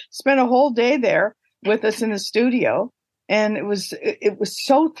down, spent a whole day there with us in the studio. And it was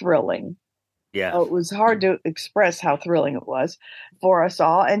so thrilling. Yeah. It was hard to express how thrilling it was for us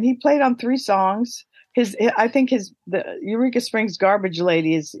all. And he played on 3 songs. I think the Eureka Springs Garbage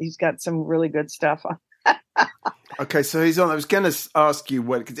Lady he's got some really good stuff on. Okay, so he's on. I was going to ask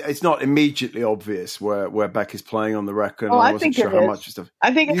you it's not immediately obvious where Beck is playing on the record. Oh, I wasn't sure how much stuff.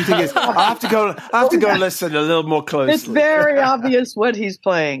 I think you think it's. I have to go listen a little more closely. It's very obvious what he's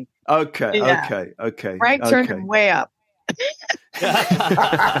playing. Okay. Frank turned him way up.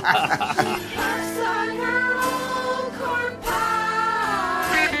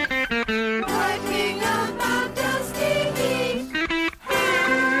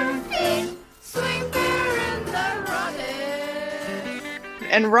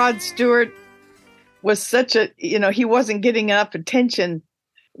 And Rod Stewart was such he wasn't getting enough attention.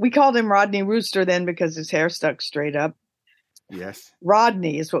 We called him Rodney Rooster then because his hair stuck straight up. Yes.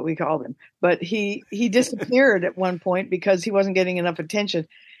 Rodney is what we called him. But he disappeared at one point because he wasn't getting enough attention.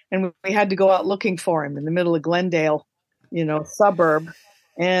 And we had to go out looking for him in the middle of Glendale, suburb.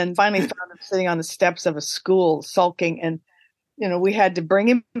 And finally found him sitting on the steps of a school sulking. And, we had to bring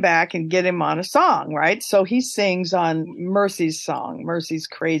him back and get him on a song, right? So he sings on Mercy's song, Mercy's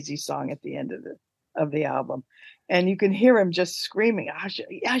Crazy song at the end of the album. and you can hear him just screaming,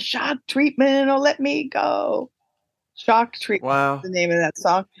 shock treatment, or let me go. Shock treatment. Wow. Is the name of that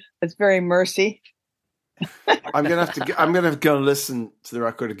song. It's very Mercy. I'm gonna have to go and listen to the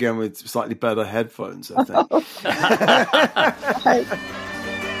record again with slightly better headphones, I think.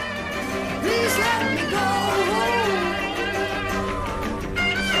 Please let me go.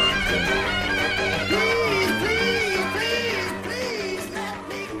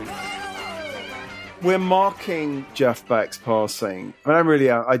 We're marking Jeff Beck's passing, and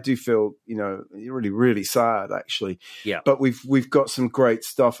I do feel, really, really sad, actually. Yeah. But we've got some great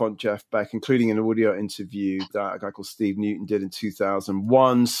stuff on Jeff Beck, including an audio interview that a guy called Steve Newton did in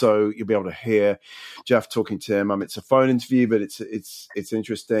 2001. So you'll be able to hear Jeff talking to him. It's a phone interview, but it's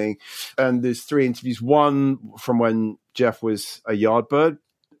interesting. And there's 3 interviews. One from when Jeff was a Yardbird.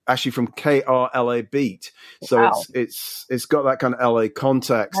 Actually from KRLA Beat. So wow. it's got that kind of LA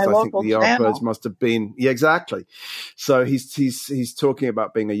context. I think the Yardbirds must have been. Yeah, exactly. So he's talking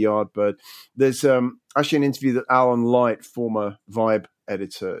about being a Yardbird. There's actually an interview that Alan Light, former Vibe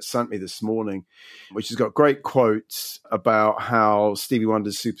editor, sent me this morning, which has got great quotes about how Stevie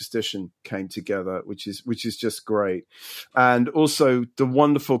Wonder's Superstition came together, which is just great. And also the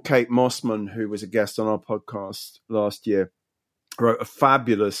wonderful Kate Mossman, who was a guest on our podcast last year, wrote a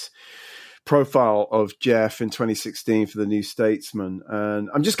fabulous profile of Jeff in 2016 for the New Statesman. And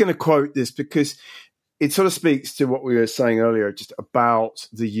I'm just going to quote this because it sort of speaks to what we were saying earlier, just about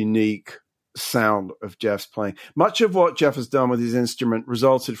the unique sound of Jeff's playing. Much of what Jeff has done with his instrument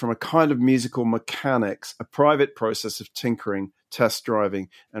resulted from a kind of musical mechanics, a private process of tinkering, test driving,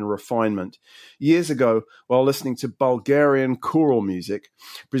 and refinement. Years ago, while listening to Bulgarian choral music,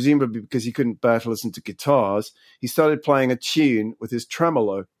 presumably because he couldn't bear to listen to guitars, he started playing a tune with his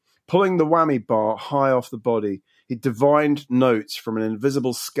tremolo, pulling the whammy bar high off the body. He divined notes from an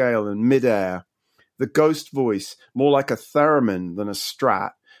invisible scale in midair. The ghost voice, more like a theremin than a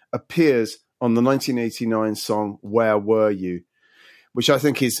strat, appears on the 1989 song Where Were You?, which I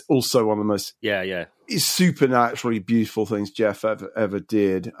think is also one of the most supernaturally beautiful things Jeff ever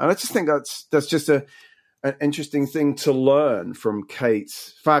did. And I just think that's just an interesting thing to learn from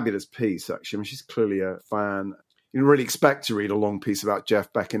Kate's fabulous piece, actually. I mean, she's clearly a fan. You didn't really expect to read a long piece about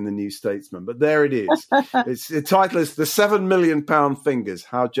Jeff Beck in the New Statesman, but there it is. The title is The 7 Million Pound Fingers,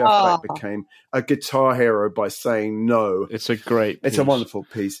 How Jeff Beck Became a Guitar Hero by Saying No. It's a great piece. It's a wonderful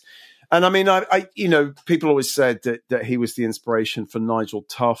piece. And I mean, I people always said that he was the inspiration for Nigel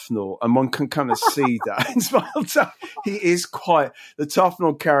Tufnell, and one can kind of see that. He is the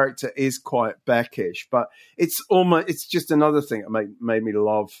Tufnell character is quite Beckish, but it's just another thing that made me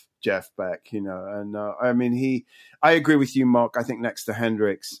love Jeff Beck, And I mean, I agree with you, Mark. I think next to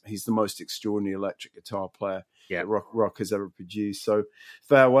Hendrix, he's the most extraordinary electric guitar player that rock has ever produced. So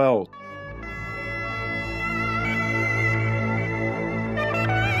farewell.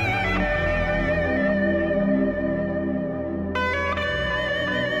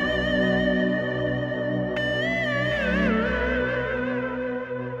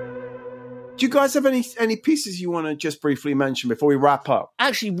 Do you guys have any pieces you want to just briefly mention before we wrap up?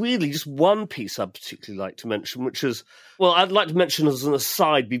 Actually, really, just one piece I'd particularly like to mention, which is, well, I'd like to mention as an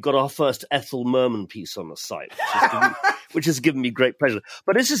aside, we've got our first Ethel Merman piece on the site, which has given me great pleasure.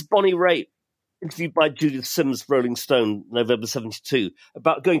 But this is Bonnie Raitt, interviewed by Judith Sims, Rolling Stone, November 1972,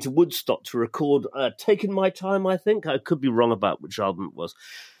 about going to Woodstock to record Taking My Time, I think. I could be wrong about which album it was.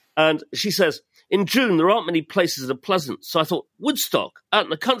 And she says, in June, there aren't many places that are pleasant, so I thought, Woodstock, out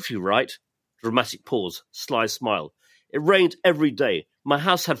in the country, right? Dramatic pause, sly smile. It rained every day. My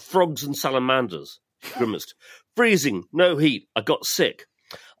house had frogs and salamanders. Grimaced. Freezing, no heat. I got sick.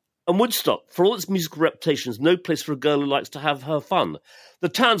 And Woodstock, for all its musical reputation, is no place for a girl who likes to have her fun. The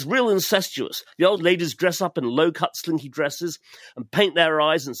town's real incestuous. The old ladies dress up in low-cut slinky dresses and paint their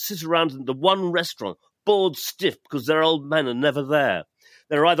eyes and sit around in the one restaurant, bored stiff because their old men are never there.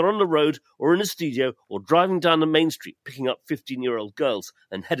 They're either on the road or in a studio or driving down the main street, picking up 15-year-old girls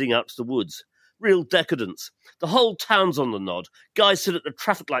and heading out to the woods. Real decadence. The whole town's on the nod. Guys sit at the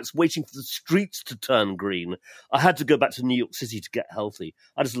traffic lights waiting for the streets to turn green. I had to go back to New York City to get healthy.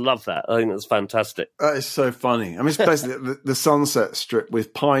 I just love that. I think that's fantastic. That is so funny. I mean, it's basically the Sunset Strip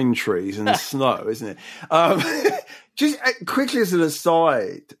with pine trees and snow, isn't it? Just quickly as an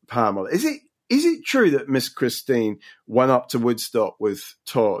aside, Pamela, is it true that Miss Christine went up to Woodstock with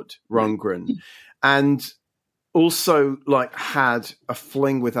Todd Rundgren and also had a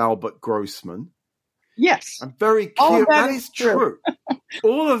fling with Albert Grossman? Yes. I'm very curious. That is true.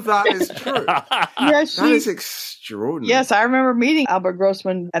 All of that is true. Yes, that is extraordinary. Yes, I remember meeting Albert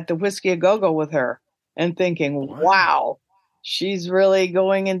Grossman at the Whiskey A Go-Go with her and thinking, wow, she's really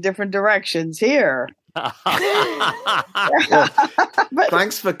going in different directions here.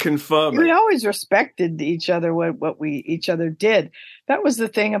 Thanks for confirming. We always respected each other, what we each other did. That was the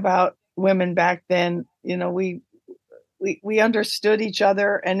thing about women back then. You know, we understood each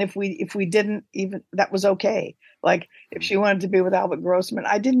other, and if we didn't, even that was okay. Like if she wanted to be with Albert Grossman,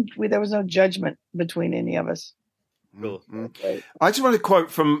 there was no judgment between any of us. Mm-hmm. I just want to quote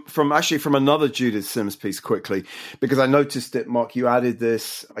from another Judith Sims piece quickly, because I noticed it, Mark, you added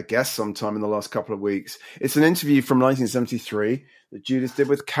this, I guess, sometime in the last couple of weeks. It's an interview from 1973 that Judith did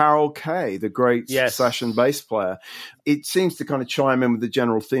with Carol Kaye, the great session bass player. It seems to kind of chime in with the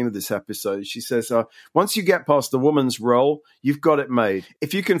general theme of this episode. She says, once you get past the woman's role, you've got it made.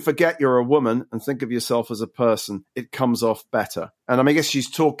 If you can forget you're a woman and think of yourself as a person, it comes off better. And I guess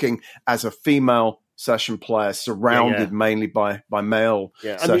she's talking as a female session player surrounded mainly by male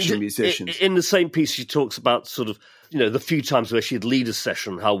session musicians. In the same piece, she talks about sort of, you know, the few times where she'd lead a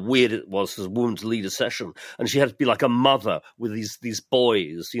session, how weird it was as a woman to lead a session. And she had to be like a mother with these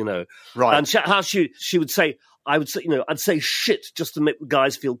boys, you know. Right. And how she would say, I'd say shit just to make the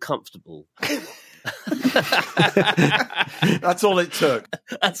guys feel comfortable. That's all it took.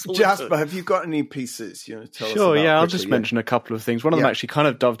 Jasper, have you got any pieces tell us about? Sure, yeah, I'll just mention a couple of things. One of them actually kind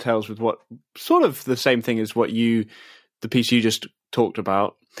of dovetails with what sort of the same thing as the piece you just talked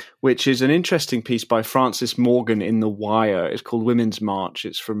about, which is an interesting piece by Frances Morgan in The Wire. It's called Women's March.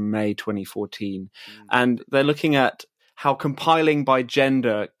 It's from May 2014. And they're looking at how compiling by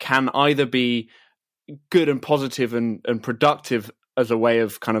gender can either be good and positive and productive as a way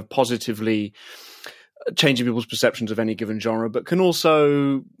of kind of positively changing people's perceptions of any given genre, but can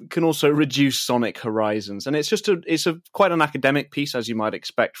also reduce sonic horizons. And it's quite an academic piece, as you might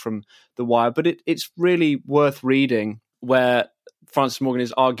expect from The Wire, but it's really worth reading, where Frances Morgan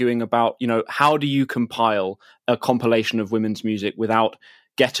is arguing about, how do you compile a compilation of women's music without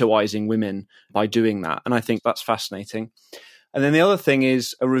ghettoizing women by doing that? And I think that's fascinating. And then the other thing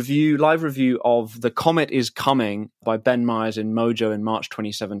is a live review of The Comet is Coming by Ben Myers in Mojo in March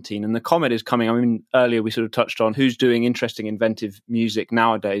 2017. And The Comet is Coming, I mean, earlier we sort of touched on who's doing interesting, inventive music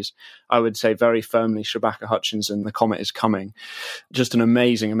nowadays. I would say very firmly Shabaka Hutchins and The Comet is Coming. Just an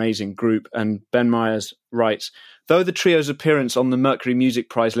amazing, amazing group. And Ben Myers writes, though the trio's appearance on the Mercury Music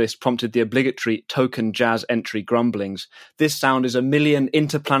Prize list prompted the obligatory token jazz entry grumblings, this sound is a million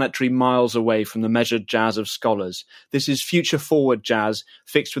interplanetary miles away from the measured jazz of scholars. This is future-forward jazz,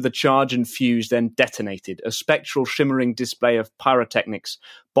 fixed with a charge and fuse, then detonated, a spectral shimmering display of pyrotechnics,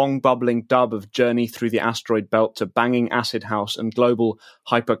 bong-bubbling dub of Journey Through the Asteroid Belt to banging acid house and global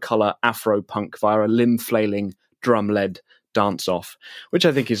hypercolor Afro-punk via a limb-flailing, drum-led dance-off, which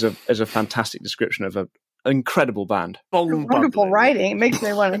I think is a fantastic description of an incredible band. Wonderful writing. It makes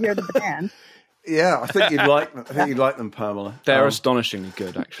me want to hear the band. Yeah, I think you'd like them. I think you'd like them, Pamela. They're astonishingly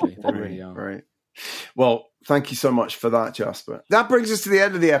good, actually. They really are. Right. Well, thank you so much for that, Jasper. That brings us to the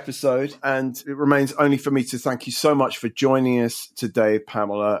end of the episode, and it remains only for me to thank you so much for joining us today,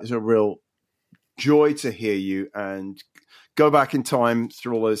 Pamela. It's a real joy to hear you and go back in time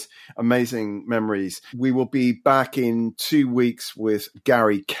through all those amazing memories. We will be back in 2 weeks with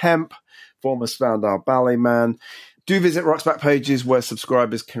Gary Kemp, former Spandau Ballet man. Do visit Rock's Back Pages, where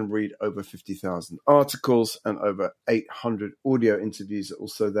subscribers can read over 50,000 articles and over 800 audio interviews are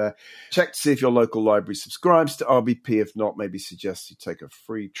also there. Check to see if your local library subscribes to RBP. If not, maybe suggest you take a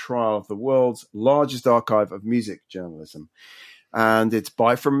free trial of the world's largest archive of music journalism. And it's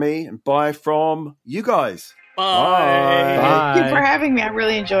bye from me and bye from you guys. Bye. Bye. Thank you for having me. I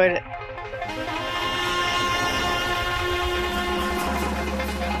really enjoyed it.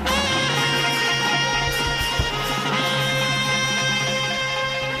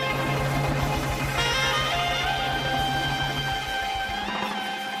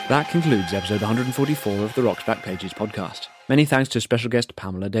 That concludes episode 144 of the Rock's Back Pages podcast. Many thanks to special guest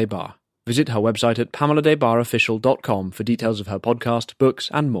Pamela Des Barres. Visit her website at PamelaDesBarresOfficial.com for details of her podcast, books,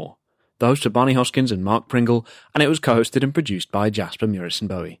 and more. The hosts are Barney Hoskins and Mark Pringle, and it was co-hosted and produced by Jasper Murison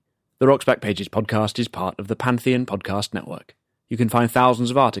Bowie. The Rock's Back Pages podcast is part of the Pantheon Podcast Network. You can find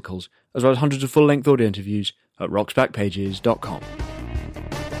thousands of articles, as well as hundreds of full-length audio interviews at rocksbackpages.com.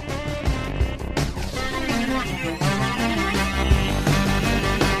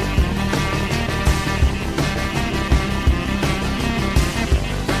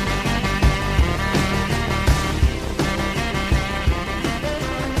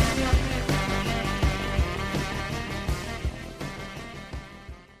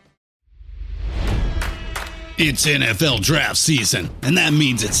 It's NFL draft season, and that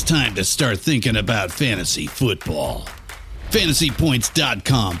means it's time to start thinking about fantasy football.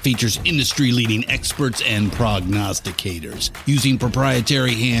 FantasyPoints.com features industry-leading experts and prognosticators using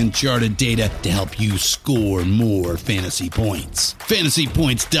proprietary hand-charted data to help you score more fantasy points.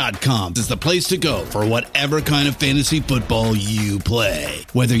 FantasyPoints.com is the place to go for whatever kind of fantasy football you play.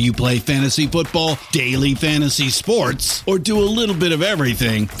 Whether you play fantasy football, daily fantasy sports, or do a little bit of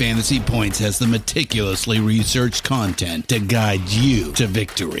everything, Fantasy Points has the meticulously researched content to guide you to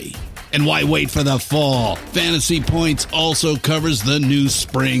victory. And why wait for the fall? Fantasy Points also covers the new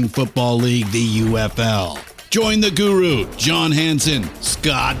spring football league, the UFL. Join the guru, John Hansen,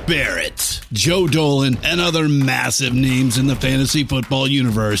 Scott Barrett, Joe Dolan, and other massive names in the fantasy football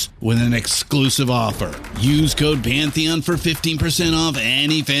universe with an exclusive offer. Use code Pantheon for 15% off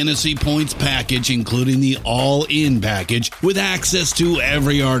any Fantasy Points package, including the all-in package, with access to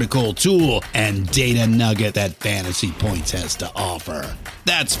every article, tool, and data nugget that Fantasy Points has to offer.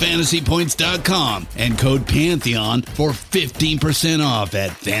 That's FantasyPoints.com and code Pantheon for 15% off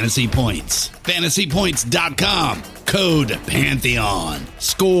at Fantasy Points. FantasyPoints.com, code Pantheon.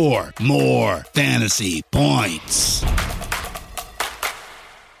 Score more fantasy points.